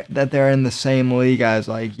say that they're in the same league as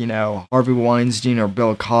like Harvey Weinstein or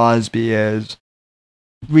Bill Cosby is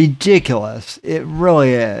ridiculous. It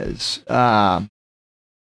really is quite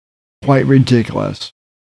ridiculous.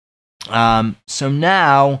 So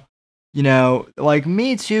now, like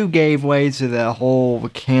Me Too gave way to the whole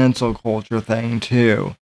cancel culture thing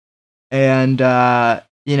too. And as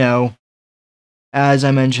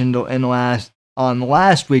I mentioned on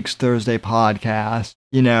last week's Thursday podcast,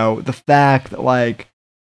 the fact that like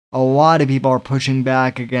a lot of people are pushing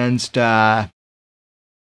back against like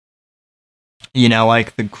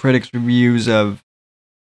the critics' reviews of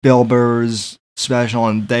Bill Burr's special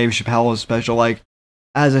and Dave Chappelle's special. Like,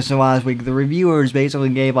 as I said last week, the reviewers basically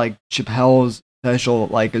gave like Chappelle's special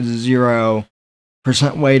like a 0%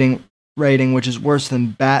 rating, which is worse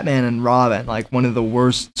than Batman and Robin, like one of the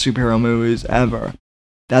worst superhero movies ever.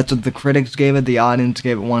 That's what the critics gave it. The audience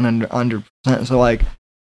gave it 100%. So like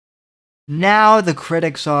now the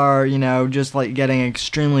critics are, just like getting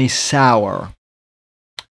extremely sour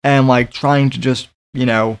and like trying to just,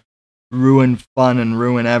 ruin fun and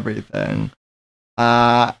ruin everything.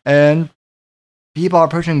 And people are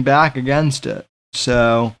pushing back against it.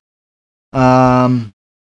 So,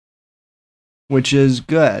 which is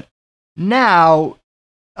good. Now,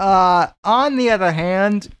 on the other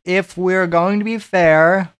hand, if we're going to be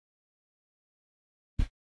fair,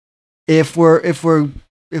 if we're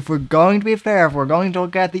going to be fair, if we're going to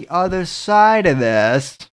look at the other side of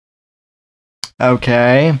this,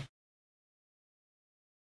 okay,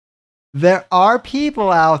 there are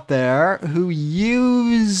people out there who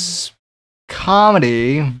use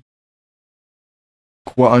comedy,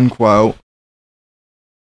 quote unquote,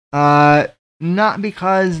 not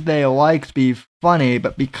because they like to be funny,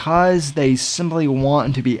 but because they simply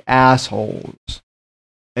want to be assholes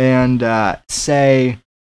and say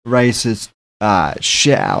racist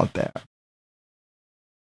shit out there.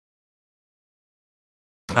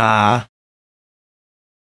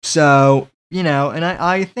 So, and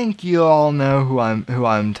I think you all know who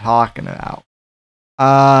I'm talking about.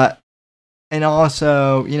 And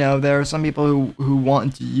also, there are some people who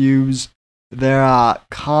want to use their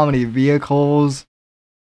comedy vehicles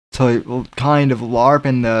to kind of LARP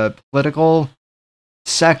in the political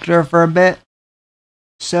sector for a bit.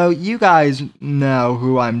 So you guys know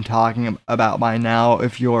who I'm talking about by now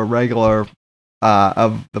if you're a regular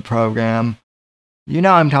of the program.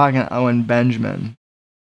 I'm talking Owen Benjamin.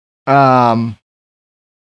 And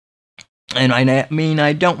I mean,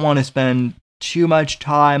 I don't want to spend too much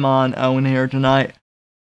time on Owen here tonight,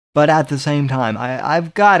 but at the same time,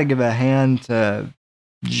 I've got to give a hand to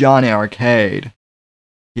Johnny Arcade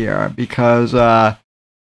here because, like,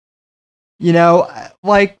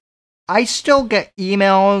 I still get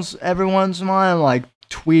emails every once in a while, like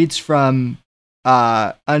tweets from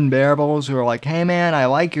Unbearables who are like, "Hey man, I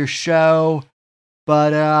like your show,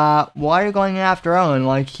 but why are you going after Owen?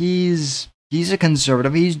 Like, he's a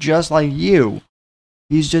conservative. He's just like you.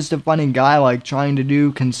 He's just a funny guy, like trying to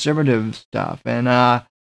do conservative stuff." And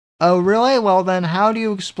oh really? Well then, how do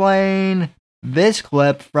you explain this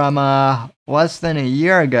clip from less than a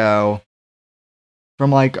year ago?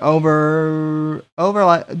 From like over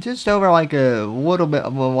like just over like a little bit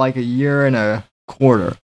of like a year and a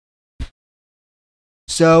quarter.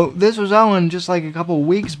 So this was Owen just like a couple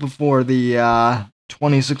weeks before the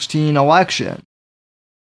 2016 election,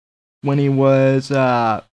 when he was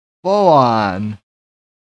full on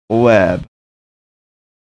lib.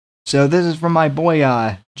 So this is from my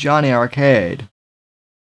boy Johnny Arcade.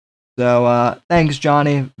 So thanks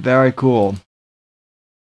Johnny, very cool.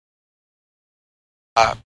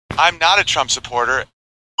 I'm not a Trump supporter.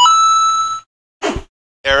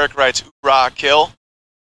 Eric writes, "Hoorah, kill."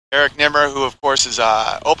 Eric Nimmer, who of course is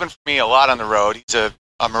open for me a lot on the road. He's a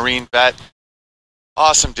Marine vet.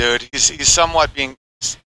 Awesome dude. He's somewhat being.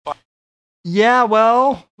 Yeah,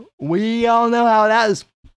 well, we all know how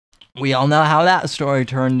that story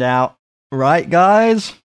turned out, right,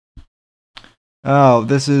 guys? Oh,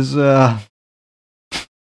 this is yeah.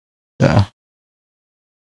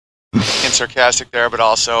 And sarcastic there, but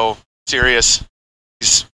also serious.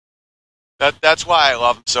 That's why I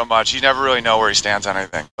love him so much. You never really know where he stands on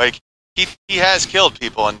anything. Like he has killed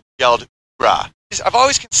people and yelled "rah." I've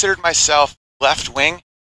always considered myself left wing,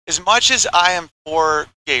 as much as I am for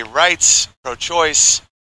gay rights, pro-choice,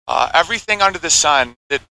 everything under the sun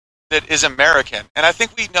that is American. And I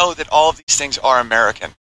think we know that all of these things are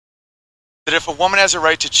American. that if a woman has a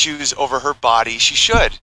right to choose over her body, she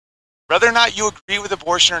should. Whether or not you agree with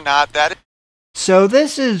abortion or not, that is. So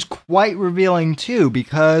this is quite revealing too,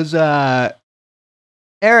 because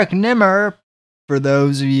Eric Nimmer, for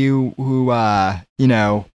those of you who have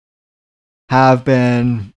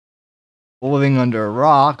been living under a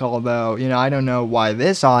rock, although I don't know why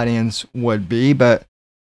this audience would be, but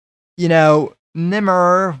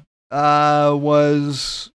Nimmer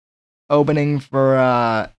was opening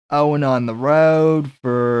for Owen on the Road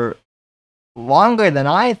for longer than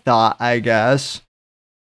I thought, I guess.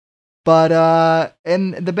 But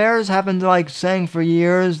and the Bears have been saying for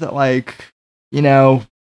years that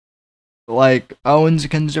Owen's a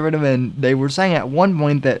conservative, and they were saying at one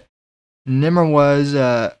point that Nimmer was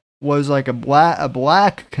like a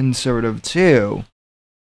black conservative too.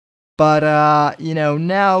 But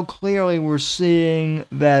now clearly we're seeing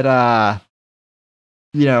that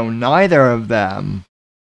neither of them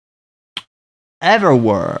ever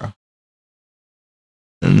were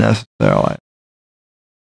necessarily.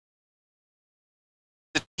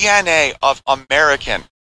 The DNA of American.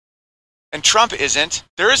 And Trump isn't.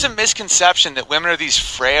 There is a misconception that women are these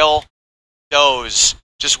frail does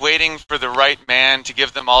just waiting for the right man to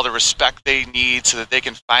give them all the respect they need so that they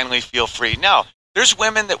can finally feel free. No, there's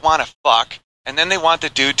women that want to fuck and then they want the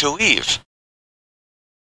dude to leave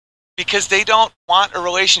because they don't want a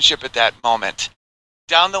relationship at that moment.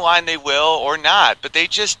 Down the line they will or not, but they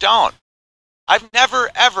just don't. I've never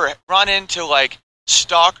ever run into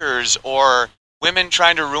stalkers or women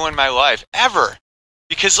trying to ruin my life ever,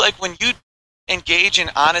 because when you engage in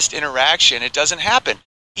honest interaction, it doesn't happen.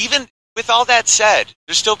 Even with all that said,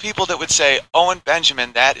 there's still people that would say, Owen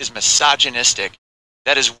Benjamin, that is misogynistic.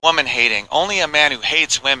 That is woman hating. Only a man who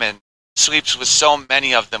hates women sleeps with so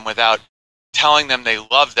many of them without telling them they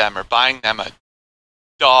love them or buying them a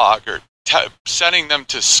dog or sending them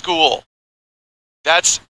to school.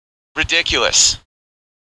 That's ridiculous.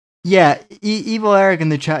 Yeah, Evil Eric in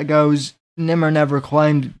the chat goes, Nimmer never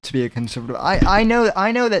claimed to be a conservative. I know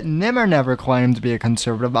that Nimmer never claimed to be a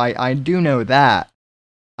conservative. I do know that.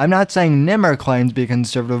 I'm not saying Nimmer claimed to be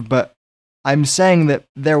conservative, but I'm saying that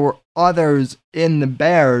there were others in the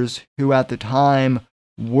Bears who at the time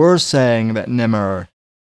were saying that Nimmer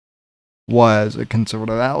was a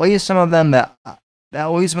conservative. At least some of them at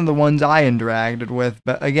least some of the ones I interacted with.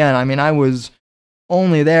 But again, I was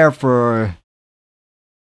only there for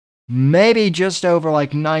maybe just over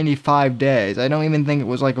 95 days. I don't even think it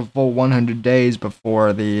was a full 100 days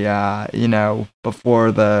before the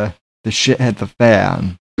before the shit hit the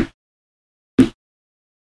fan.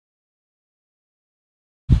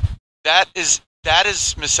 That is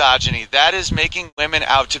misogyny. That is making women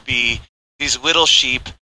out to be these little sheep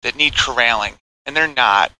that need corralling, and they're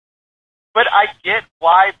not. But I get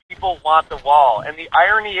why people want the wall, and the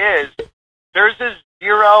irony is there's a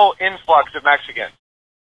zero influx of Mexicans.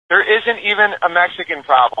 There isn't even a Mexican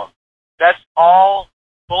problem. That's all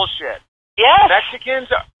bullshit. Yes.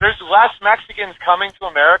 There's less Mexicans coming to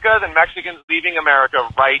America than Mexicans leaving America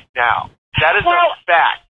right now. That is a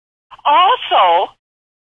fact. Also,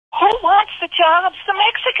 who wants the jobs the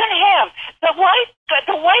Mexicans have? The white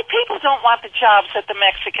people don't want the jobs that the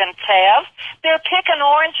Mexicans have. They're picking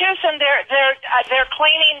oranges and they're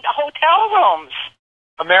cleaning hotel rooms.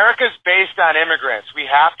 America's based on immigrants. We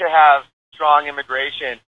have to have strong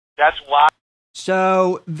immigration. That's why.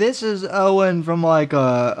 So this is Owen from back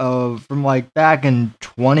in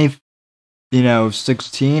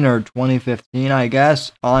 2016 or 2015, I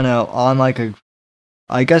guess, on a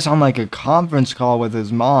conference call with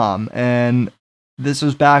his mom, and this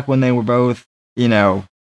was back when they were both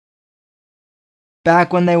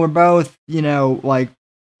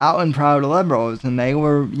out and proud liberals, and they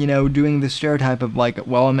were doing the stereotype of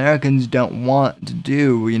Americans don't want to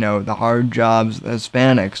do the hard jobs that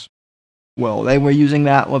Hispanics will. They were using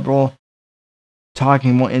that liberal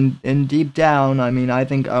talking in deep down. I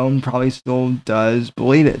think Owen probably still does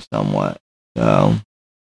believe it somewhat. So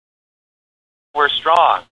we're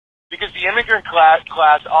strong because the immigrant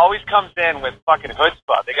class always comes in with fucking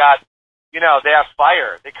chutzpah. They got, they have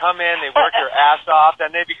fire. They come in, they work their ass off,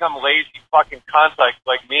 then they become lazy fucking cunts like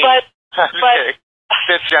me. But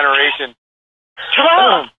fifth generation.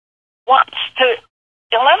 Trump wants to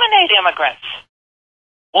eliminate immigrants.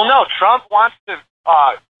 Well, no, Trump wants to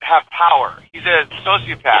have power. He's a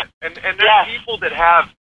sociopath, and there's people that have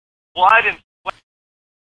blood and.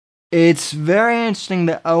 It's very interesting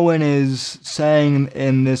that Owen is saying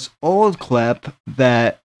in this old clip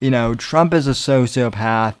that, Trump is a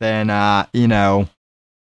sociopath and,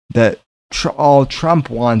 that all Trump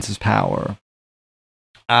wants is power.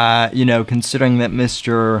 Considering that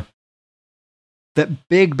Mr. that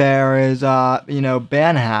Big Bear is,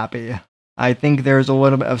 ban happy. I think there's a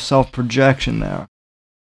little bit of self-projection there.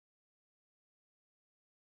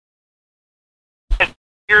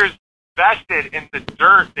 Years vested in the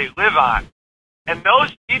dirt they live on. And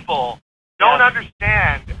those people don't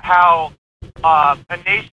understand how a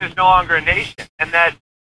nation is no longer a nation. And that,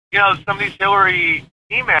 some of these Hillary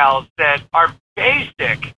emails that are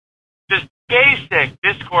just basic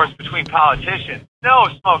discourse between politicians. No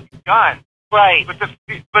smoking gun. Right. But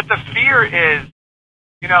the fear is,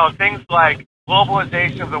 things like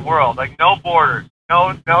globalization of the world, like no borders,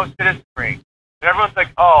 no citizenry. And everyone's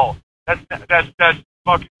like, oh, that's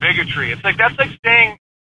fucking bigotry. It's like, that's like saying,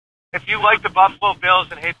 if you like the Buffalo Bills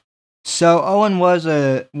and hate. So Owen was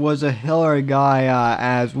a Hillary guy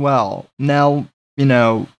as well. Now,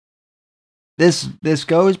 this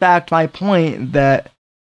goes back to my point that,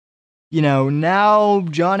 now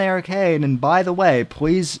John Arcade, and by the way,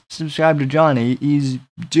 please subscribe to Johnny. He's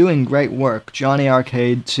doing great work. Johnny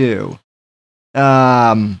Arcade too.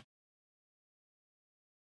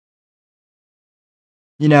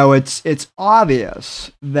 It's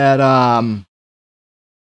obvious that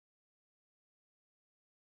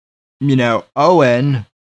Owen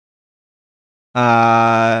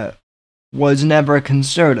was never a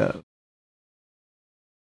conservative.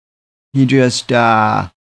 He just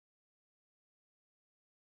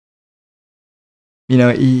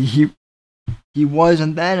he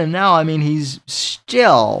wasn't then, and now, I mean, he's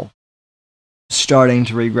still starting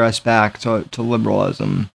to regress back to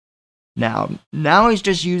liberalism. Now he's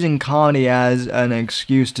just using comedy as an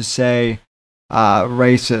excuse to say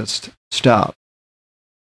racist stuff.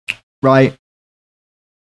 Right?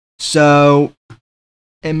 So,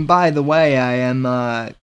 and by the way, I am,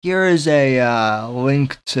 here is a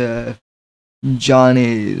link to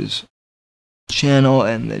Johnny's channel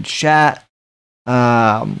in the chat.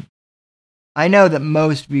 I know that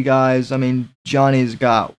most of you guys, I mean, Johnny's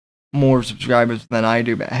got more subscribers than I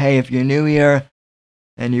do, but hey, if you're new here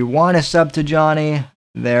and you want to sub to Johnny,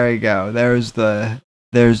 there you go. There's the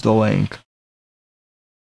link.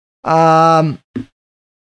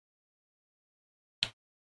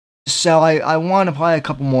 So I want to play a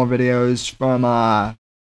couple more videos from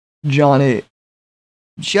Johnny,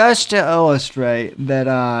 just to illustrate that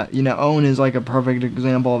Owen is like a perfect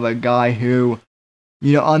example of a guy who,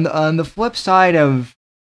 on the flip side of,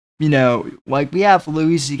 like, we have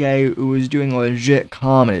Louis C.K. who was doing legit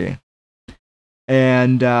comedy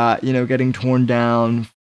and getting torn down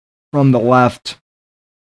from the left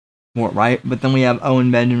or right, but then we have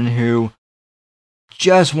Owen Benjamin who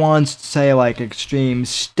just wants to say like extreme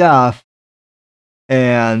stuff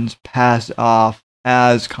and pass it off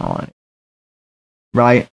as comedy,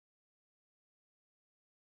 right?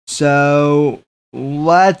 So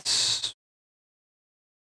let's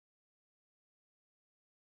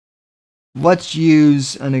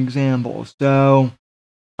use an example. So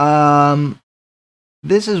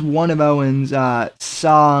this is one of Owen's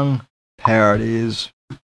song parodies,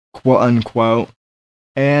 quote unquote.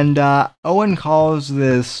 And Owen calls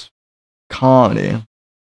this comedy.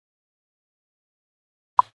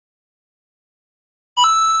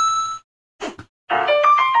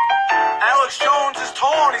 Alex Jones is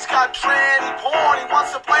torn, he's got tranny porn, he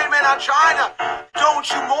wants to blame it on China.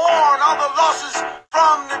 Don't you mourn all the losses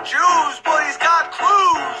from the Jews, but he's got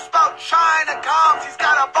clues about China comes, he's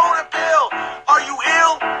got a boner pill. Are you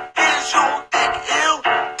ill? Is your dick ill?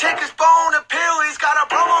 Take his boner pill, he's got a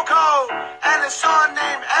promo code, and his son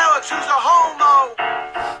named Alex who's a homo.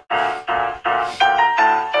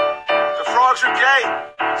 The frogs are gay,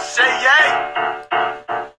 say yay.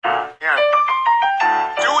 Yeah.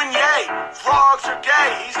 Doing yay, frogs are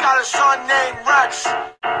gay. He's got a son named Rex.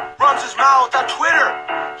 Runs his mouth on Twitter.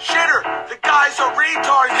 Shitter, the guy's a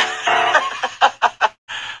retard.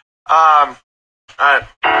 Alright.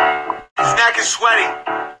 His neck is sweaty.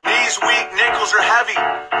 Knees weak, nickels are heavy.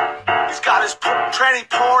 He's got his tranny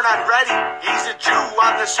porn on ready. He's a Jew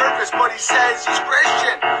on the surface, but he says he's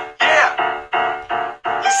Christian. Yeah.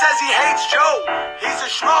 He says he hates Joe. He's a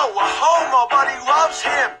schmo, a homo, but he loves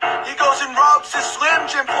him. He goes and rubs his Slim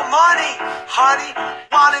Jim for money. Honey,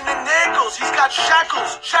 wanting the nickels. He's got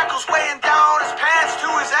shekels weighing down his pants to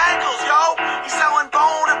his ankles, yo. He's selling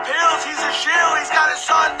boner pills. He's a shill. He's got a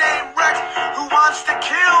son named Rex who wants to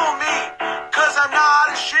kill me. Cause I'm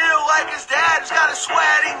not a shill like his dad who's got a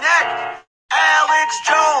sweaty neck. Alex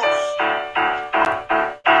Jones.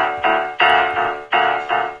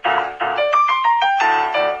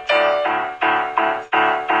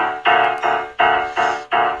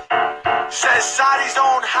 Says Saudi's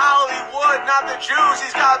own Hollywood, not the Jews.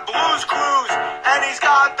 He's got Blues Clues, and he's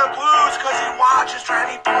got the blues because he watches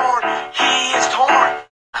tranny porn. He is torn.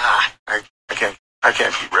 I can't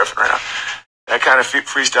keep riffing right now. That kind of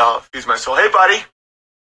freestyle feeds my soul. Hey, buddy.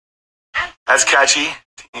 That's catchy.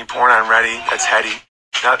 Teeny porn on ready. That's heady.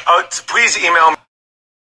 Now, please email me.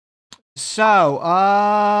 So,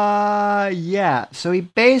 yeah. So he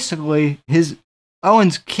basically,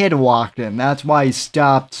 Owen's kid walked in. That's why he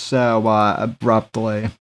stopped so,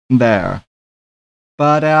 abruptly there.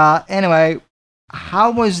 But, anyway,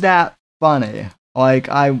 how was that funny? Like,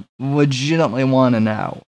 I legitimately want to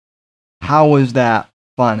know. How was that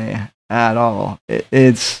funny at all?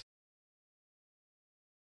 It's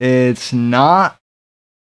not.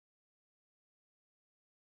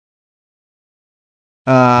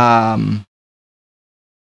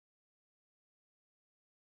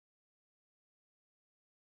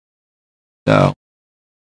 So.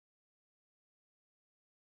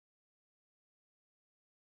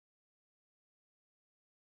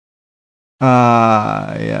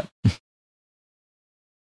 Yeah.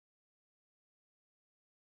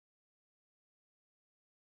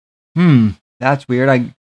 That's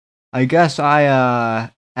weird. I guess I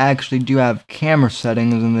actually do have camera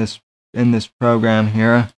settings in this program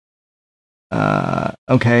here.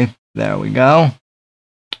 Okay, there we go.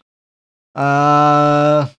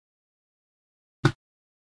 By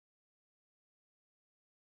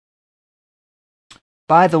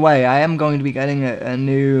the way, I am going to be getting a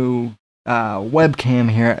new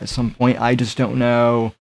webcam here at some point. I just don't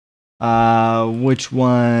know which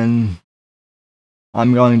one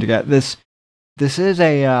I'm going to get. This is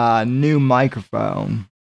a new microphone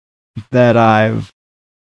that I've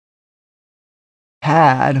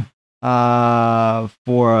had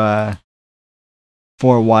for a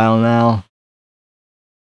while now.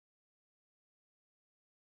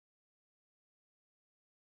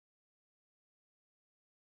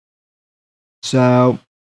 So,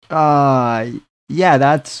 yeah,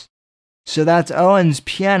 that's Owen's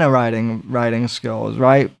piano writing skills,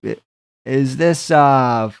 right? Is this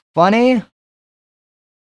funny?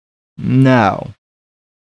 No.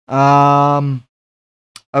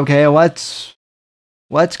 Okay, let's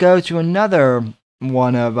go to another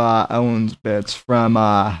one of Owen's bits from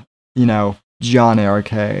Johnny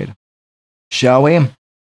Arcade. Shall we?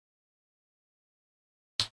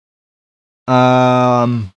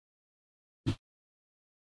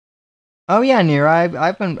 Oh yeah, Near.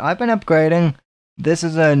 I've been upgrading. This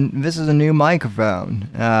is a new microphone.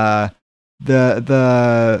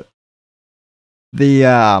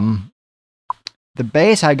 The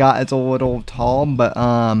bass I got is a little tall, but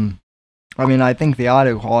I mean, I think the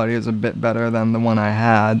audio quality is a bit better than the one I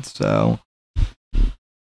had. So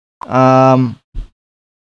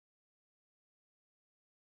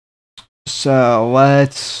so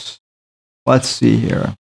let's see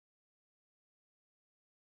here.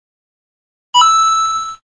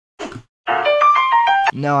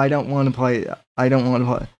 No, I don't want to play.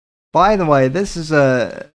 By the way, this is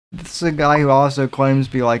a guy who also claims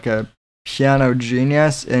to be like a piano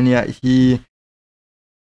genius, and yet he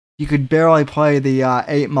could barely play the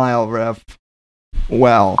 8 Mile riff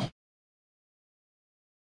well.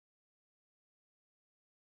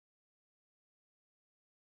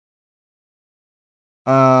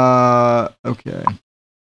 Okay.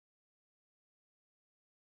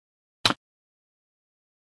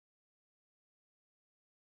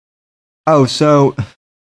 Oh, so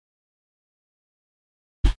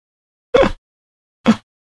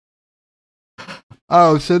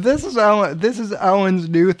so this is Owen's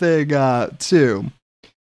new thing too.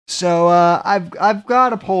 So I've got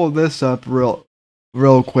to pull this up real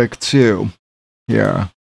quick too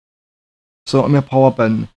here. So let me pull up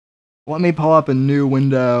a new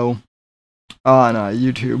window on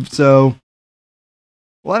YouTube. So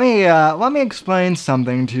let me explain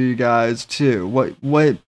something to you guys too.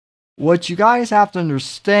 What you guys have to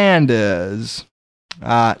understand is,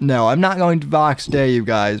 no, I'm not going to Vox Day you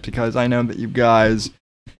guys, because I know that you guys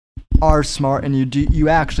are smart and you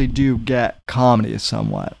actually do get comedy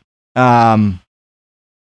somewhat. But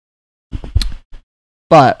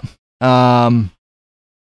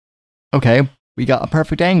okay, we got a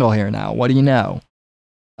perfect angle here now. What do you know?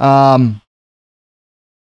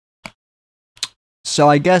 So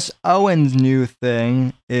I guess Owen's new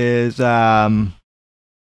thing is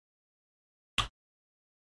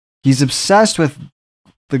he's obsessed with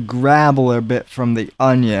the Grabbler bit from The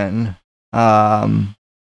Onion. So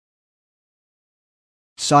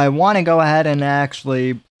I want to go ahead and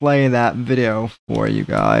actually play that video for you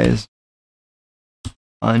guys.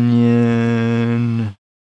 Onion.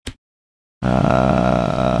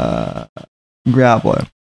 Grappler.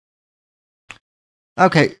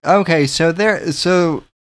 Okay, so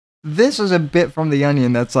this is a bit from The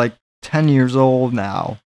Onion that's like 10 years old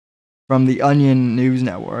now, from the Onion News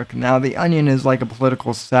Network. Now, The Onion is like a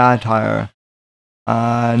political satire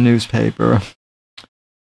newspaper.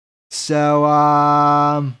 So,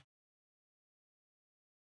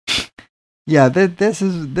 yeah, this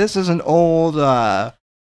is an old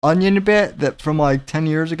Onion bit that from like 10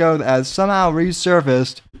 years ago that has somehow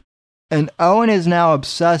resurfaced, and Owen is now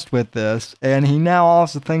obsessed with this, and he now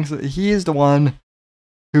also thinks that he's the one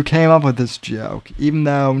who came up with this joke, even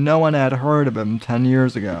though no one had heard of him 10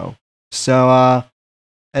 years ago. So,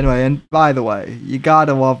 anyway, and by the way, you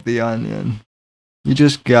gotta love The Onion. You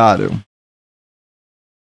just gotta.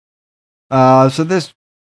 So this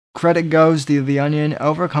credit goes to The Onion,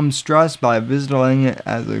 overcomes stress by visiting it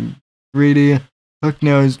as a greedy,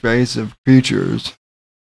 hook-nosed race of creatures.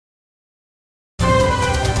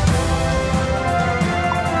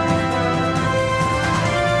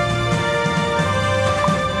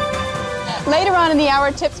 Later on in the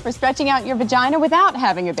hour, tips for stretching out your vagina without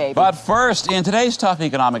having a baby. But first, in today's tough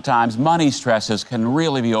economic times, money stresses can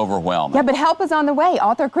really be overwhelming. Yeah, but help is on the way.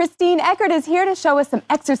 Author Christine Eckert is here to show us some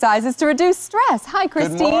exercises to reduce stress. Hi,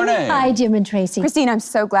 Christine. Good morning. Hi, Jim and Tracy. Christine, I'm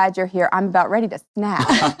so glad you're here. I'm about ready to snap.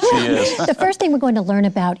 She is. The first thing we're going to learn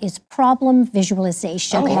about is problem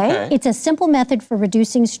visualization. Okay. It's a simple method for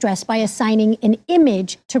reducing stress by assigning an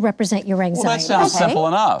image to represent your Well, anxiety. that sounds Okay. simple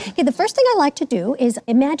enough. Okay, the first thing I like to do is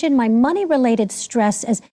imagine my money-related stress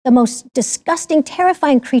as the most disgusting,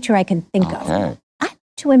 terrifying creature I can think of. Okay. I like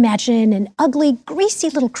to imagine an ugly, greasy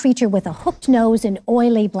little creature with a hooked nose and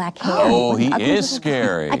oily black hair. Oh, he is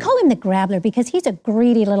scary. I call him the Grabbler because he's a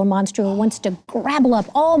greedy little monster who wants to grabble up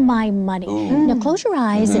all my money. Now close your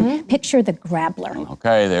eyes and picture the Grabbler.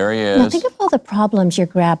 Okay, there he Now is. think of all the problems your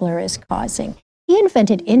Grabbler is causing. He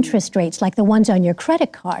invented interest rates like the ones on your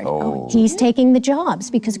credit card. Oh. He's taking the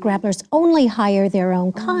jobs because Grabblers only hire their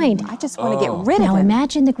own kind. I just want to get rid Now of him.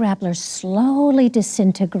 imagine the Grabbler slowly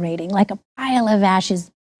disintegrating like a pile of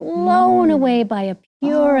ashes blown away by a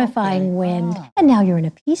purifying wind. And now you're in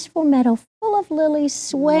a peaceful meadow full of lilies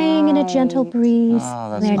swaying in a gentle breeze.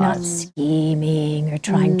 Oh, that's They're not nice. scheming or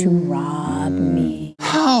trying to rob me.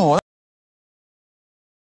 Oh,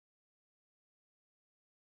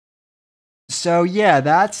 So yeah,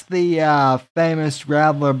 that's the famous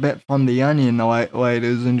Grabbler bit from The Onion,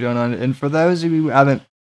 ladies and gentlemen. And for those of you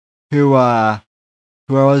who are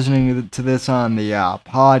listening to this on the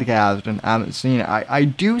podcast and haven't seen it, I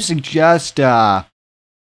do suggest going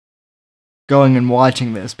and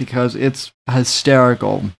watching this because it's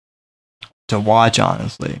hysterical to watch,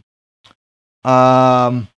 honestly.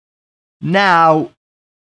 Now,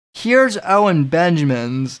 here's Owen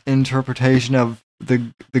Benjamin's interpretation of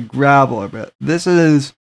the Grabbler bit. This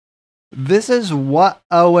is what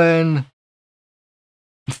Owen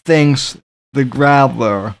thinks the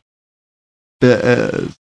Grabbler bit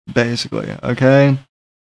is, basically. Okay,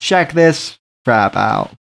 check this crap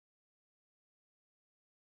out.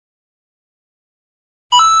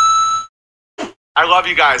 I love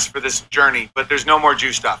you guys for this journey, but there's no more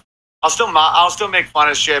Jew stuff. I'll still make fun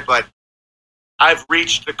of shit, but I've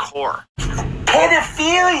reached the core.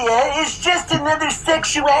 Pedophilia is just another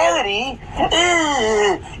sexuality.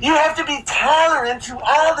 You have to be tolerant to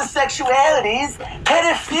all the sexualities.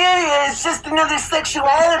 Pedophilia is just another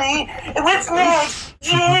sexuality. And what's next?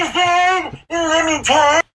 Genocide? Let me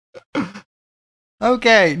tell you.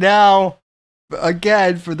 Okay, now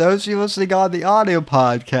again, for those of you listening on the audio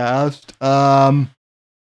podcast,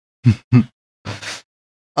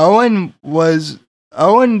 Owen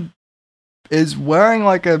is wearing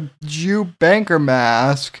like a Jew banker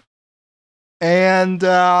mask and,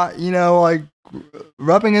 like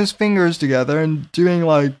rubbing his fingers together and doing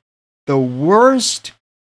like the worst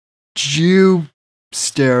Jew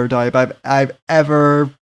stereotype I've ever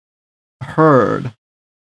heard.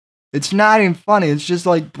 It's not even funny. It's just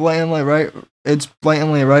like blatantly it's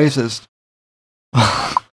blatantly racist.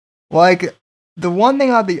 Like the one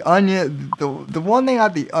thing on the Onion, the one thing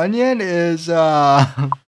on the Onion is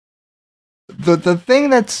the thing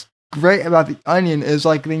that's great about the Onion is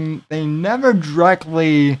like they never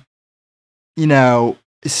directly,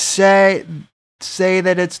 say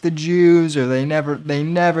that it's the Jews, or they never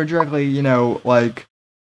directly,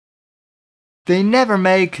 they never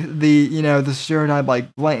make the stereotype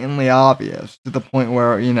like blatantly obvious to the point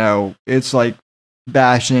where, it's like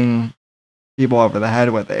bashing people over the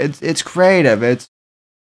head with it. It's creative. It's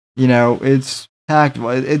tactful.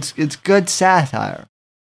 It's good satire.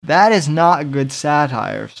 That is not good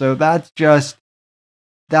satire. So that's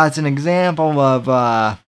an example of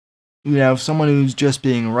someone who's just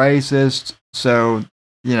being racist So,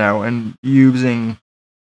 and using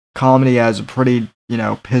comedy as a pretty,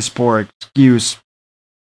 piss poor excuse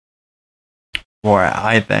for it,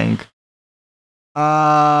 I think.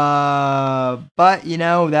 But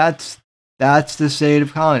that's the state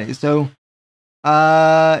of comedy. So,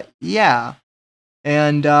 yeah.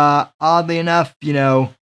 And oddly enough,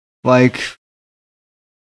 like,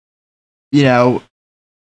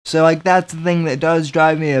 so like that's the thing that does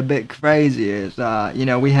drive me a bit crazy is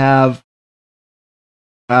we have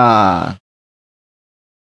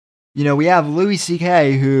Louis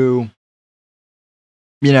C.K. who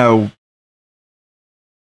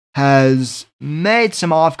has made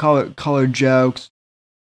some off-color jokes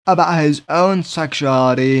about his own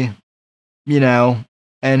sexuality,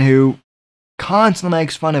 and who constantly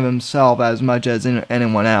makes fun of himself as much as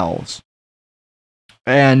anyone else.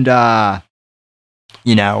 And,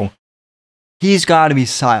 he's got to be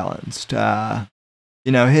silenced.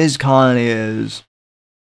 His comedy is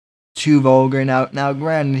too vulgar. Now,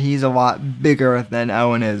 granted, he's a lot bigger than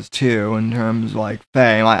Owen is, too, in terms of, like,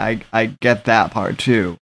 fame. I get that part,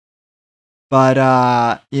 too. But,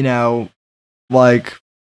 like,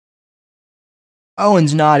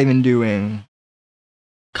 Owen's not even doing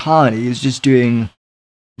comedy. He's just doing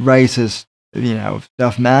racist,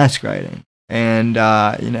 stuff masquerading. And,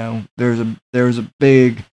 there's a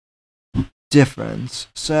big difference.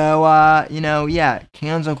 So,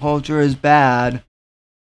 cancel culture is bad.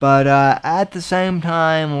 But at the same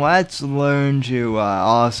time, let's learn to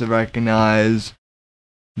also recognize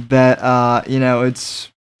that,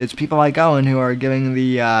 it's people like Owen who are giving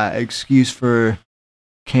the excuse for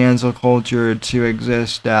cancel culture to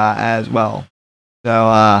exist as well.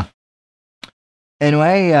 So,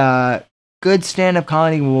 anyway, good stand-up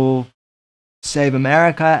comedy will save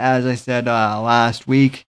America, as I said last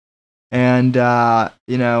week. And,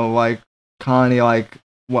 like, comedy like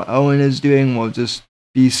what Owen is doing will just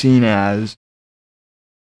be seen as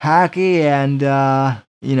hacky and,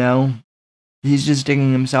 he's just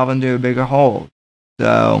digging himself into a bigger hole.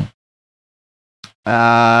 So,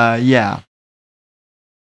 yeah.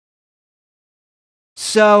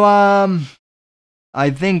 So, I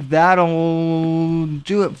think that'll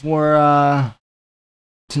do it for,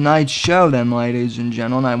 tonight's show then, ladies and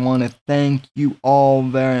gentlemen. I want to thank you all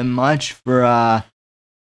very much for,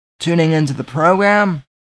 tuning into the program.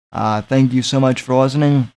 Thank you so much for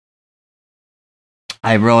listening.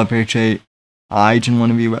 I really appreciate each and one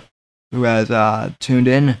of you who has tuned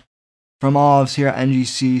in. From all of us here at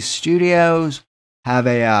NGC Studios, have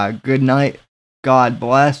a good night. God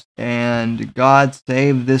bless, and God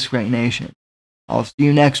save this great nation. I'll see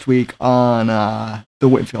you next week on the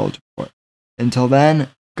Whitfield Report. Until then,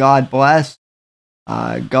 God bless,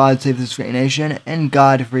 God save this great nation, and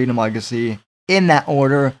God freedom legacy. In that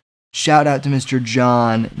order, shout out to Mr.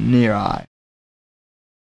 John Neary.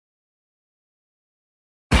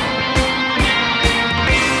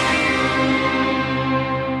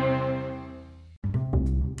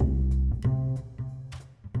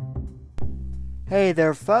 Hey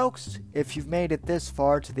there, folks. If you've made it this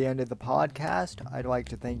far to the end of the podcast, I'd like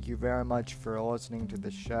to thank you very much for listening to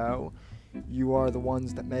the show. You are the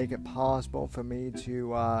ones that make it possible for me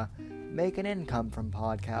to make an income from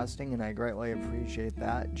podcasting, and I greatly appreciate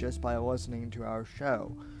that just by listening to our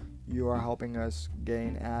show. You are helping us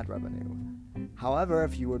gain ad revenue. However,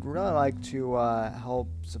 if you would really like to help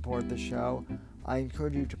support the show, I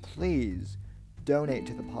encourage you to please donate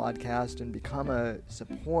to the podcast and become a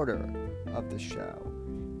supporter of the show.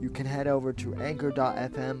 You can head over to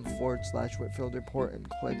anchor.fm/Whitfield Report and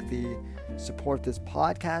click the support this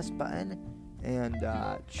podcast button and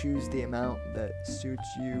choose the amount that suits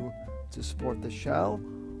you to support the show.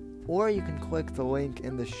 Or you can click the link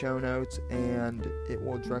in the show notes and it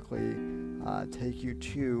will directly take you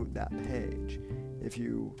to that page. If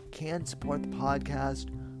you can support the podcast,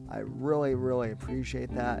 I really, really appreciate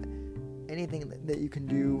that. Anything that you can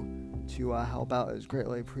do to help out is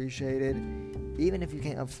greatly appreciated. Even if you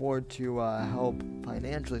can't afford to help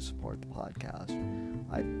financially support the podcast,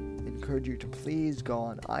 I encourage you to please go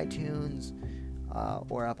on iTunes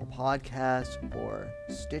or Apple Podcasts or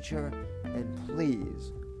Stitcher, and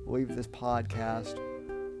please leave this podcast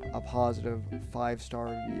a positive 5-star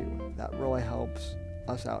review. That really helps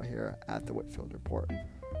us out here at the Whitfield Report.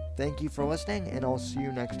 Thank you for listening, and I'll see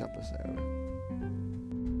you next episode.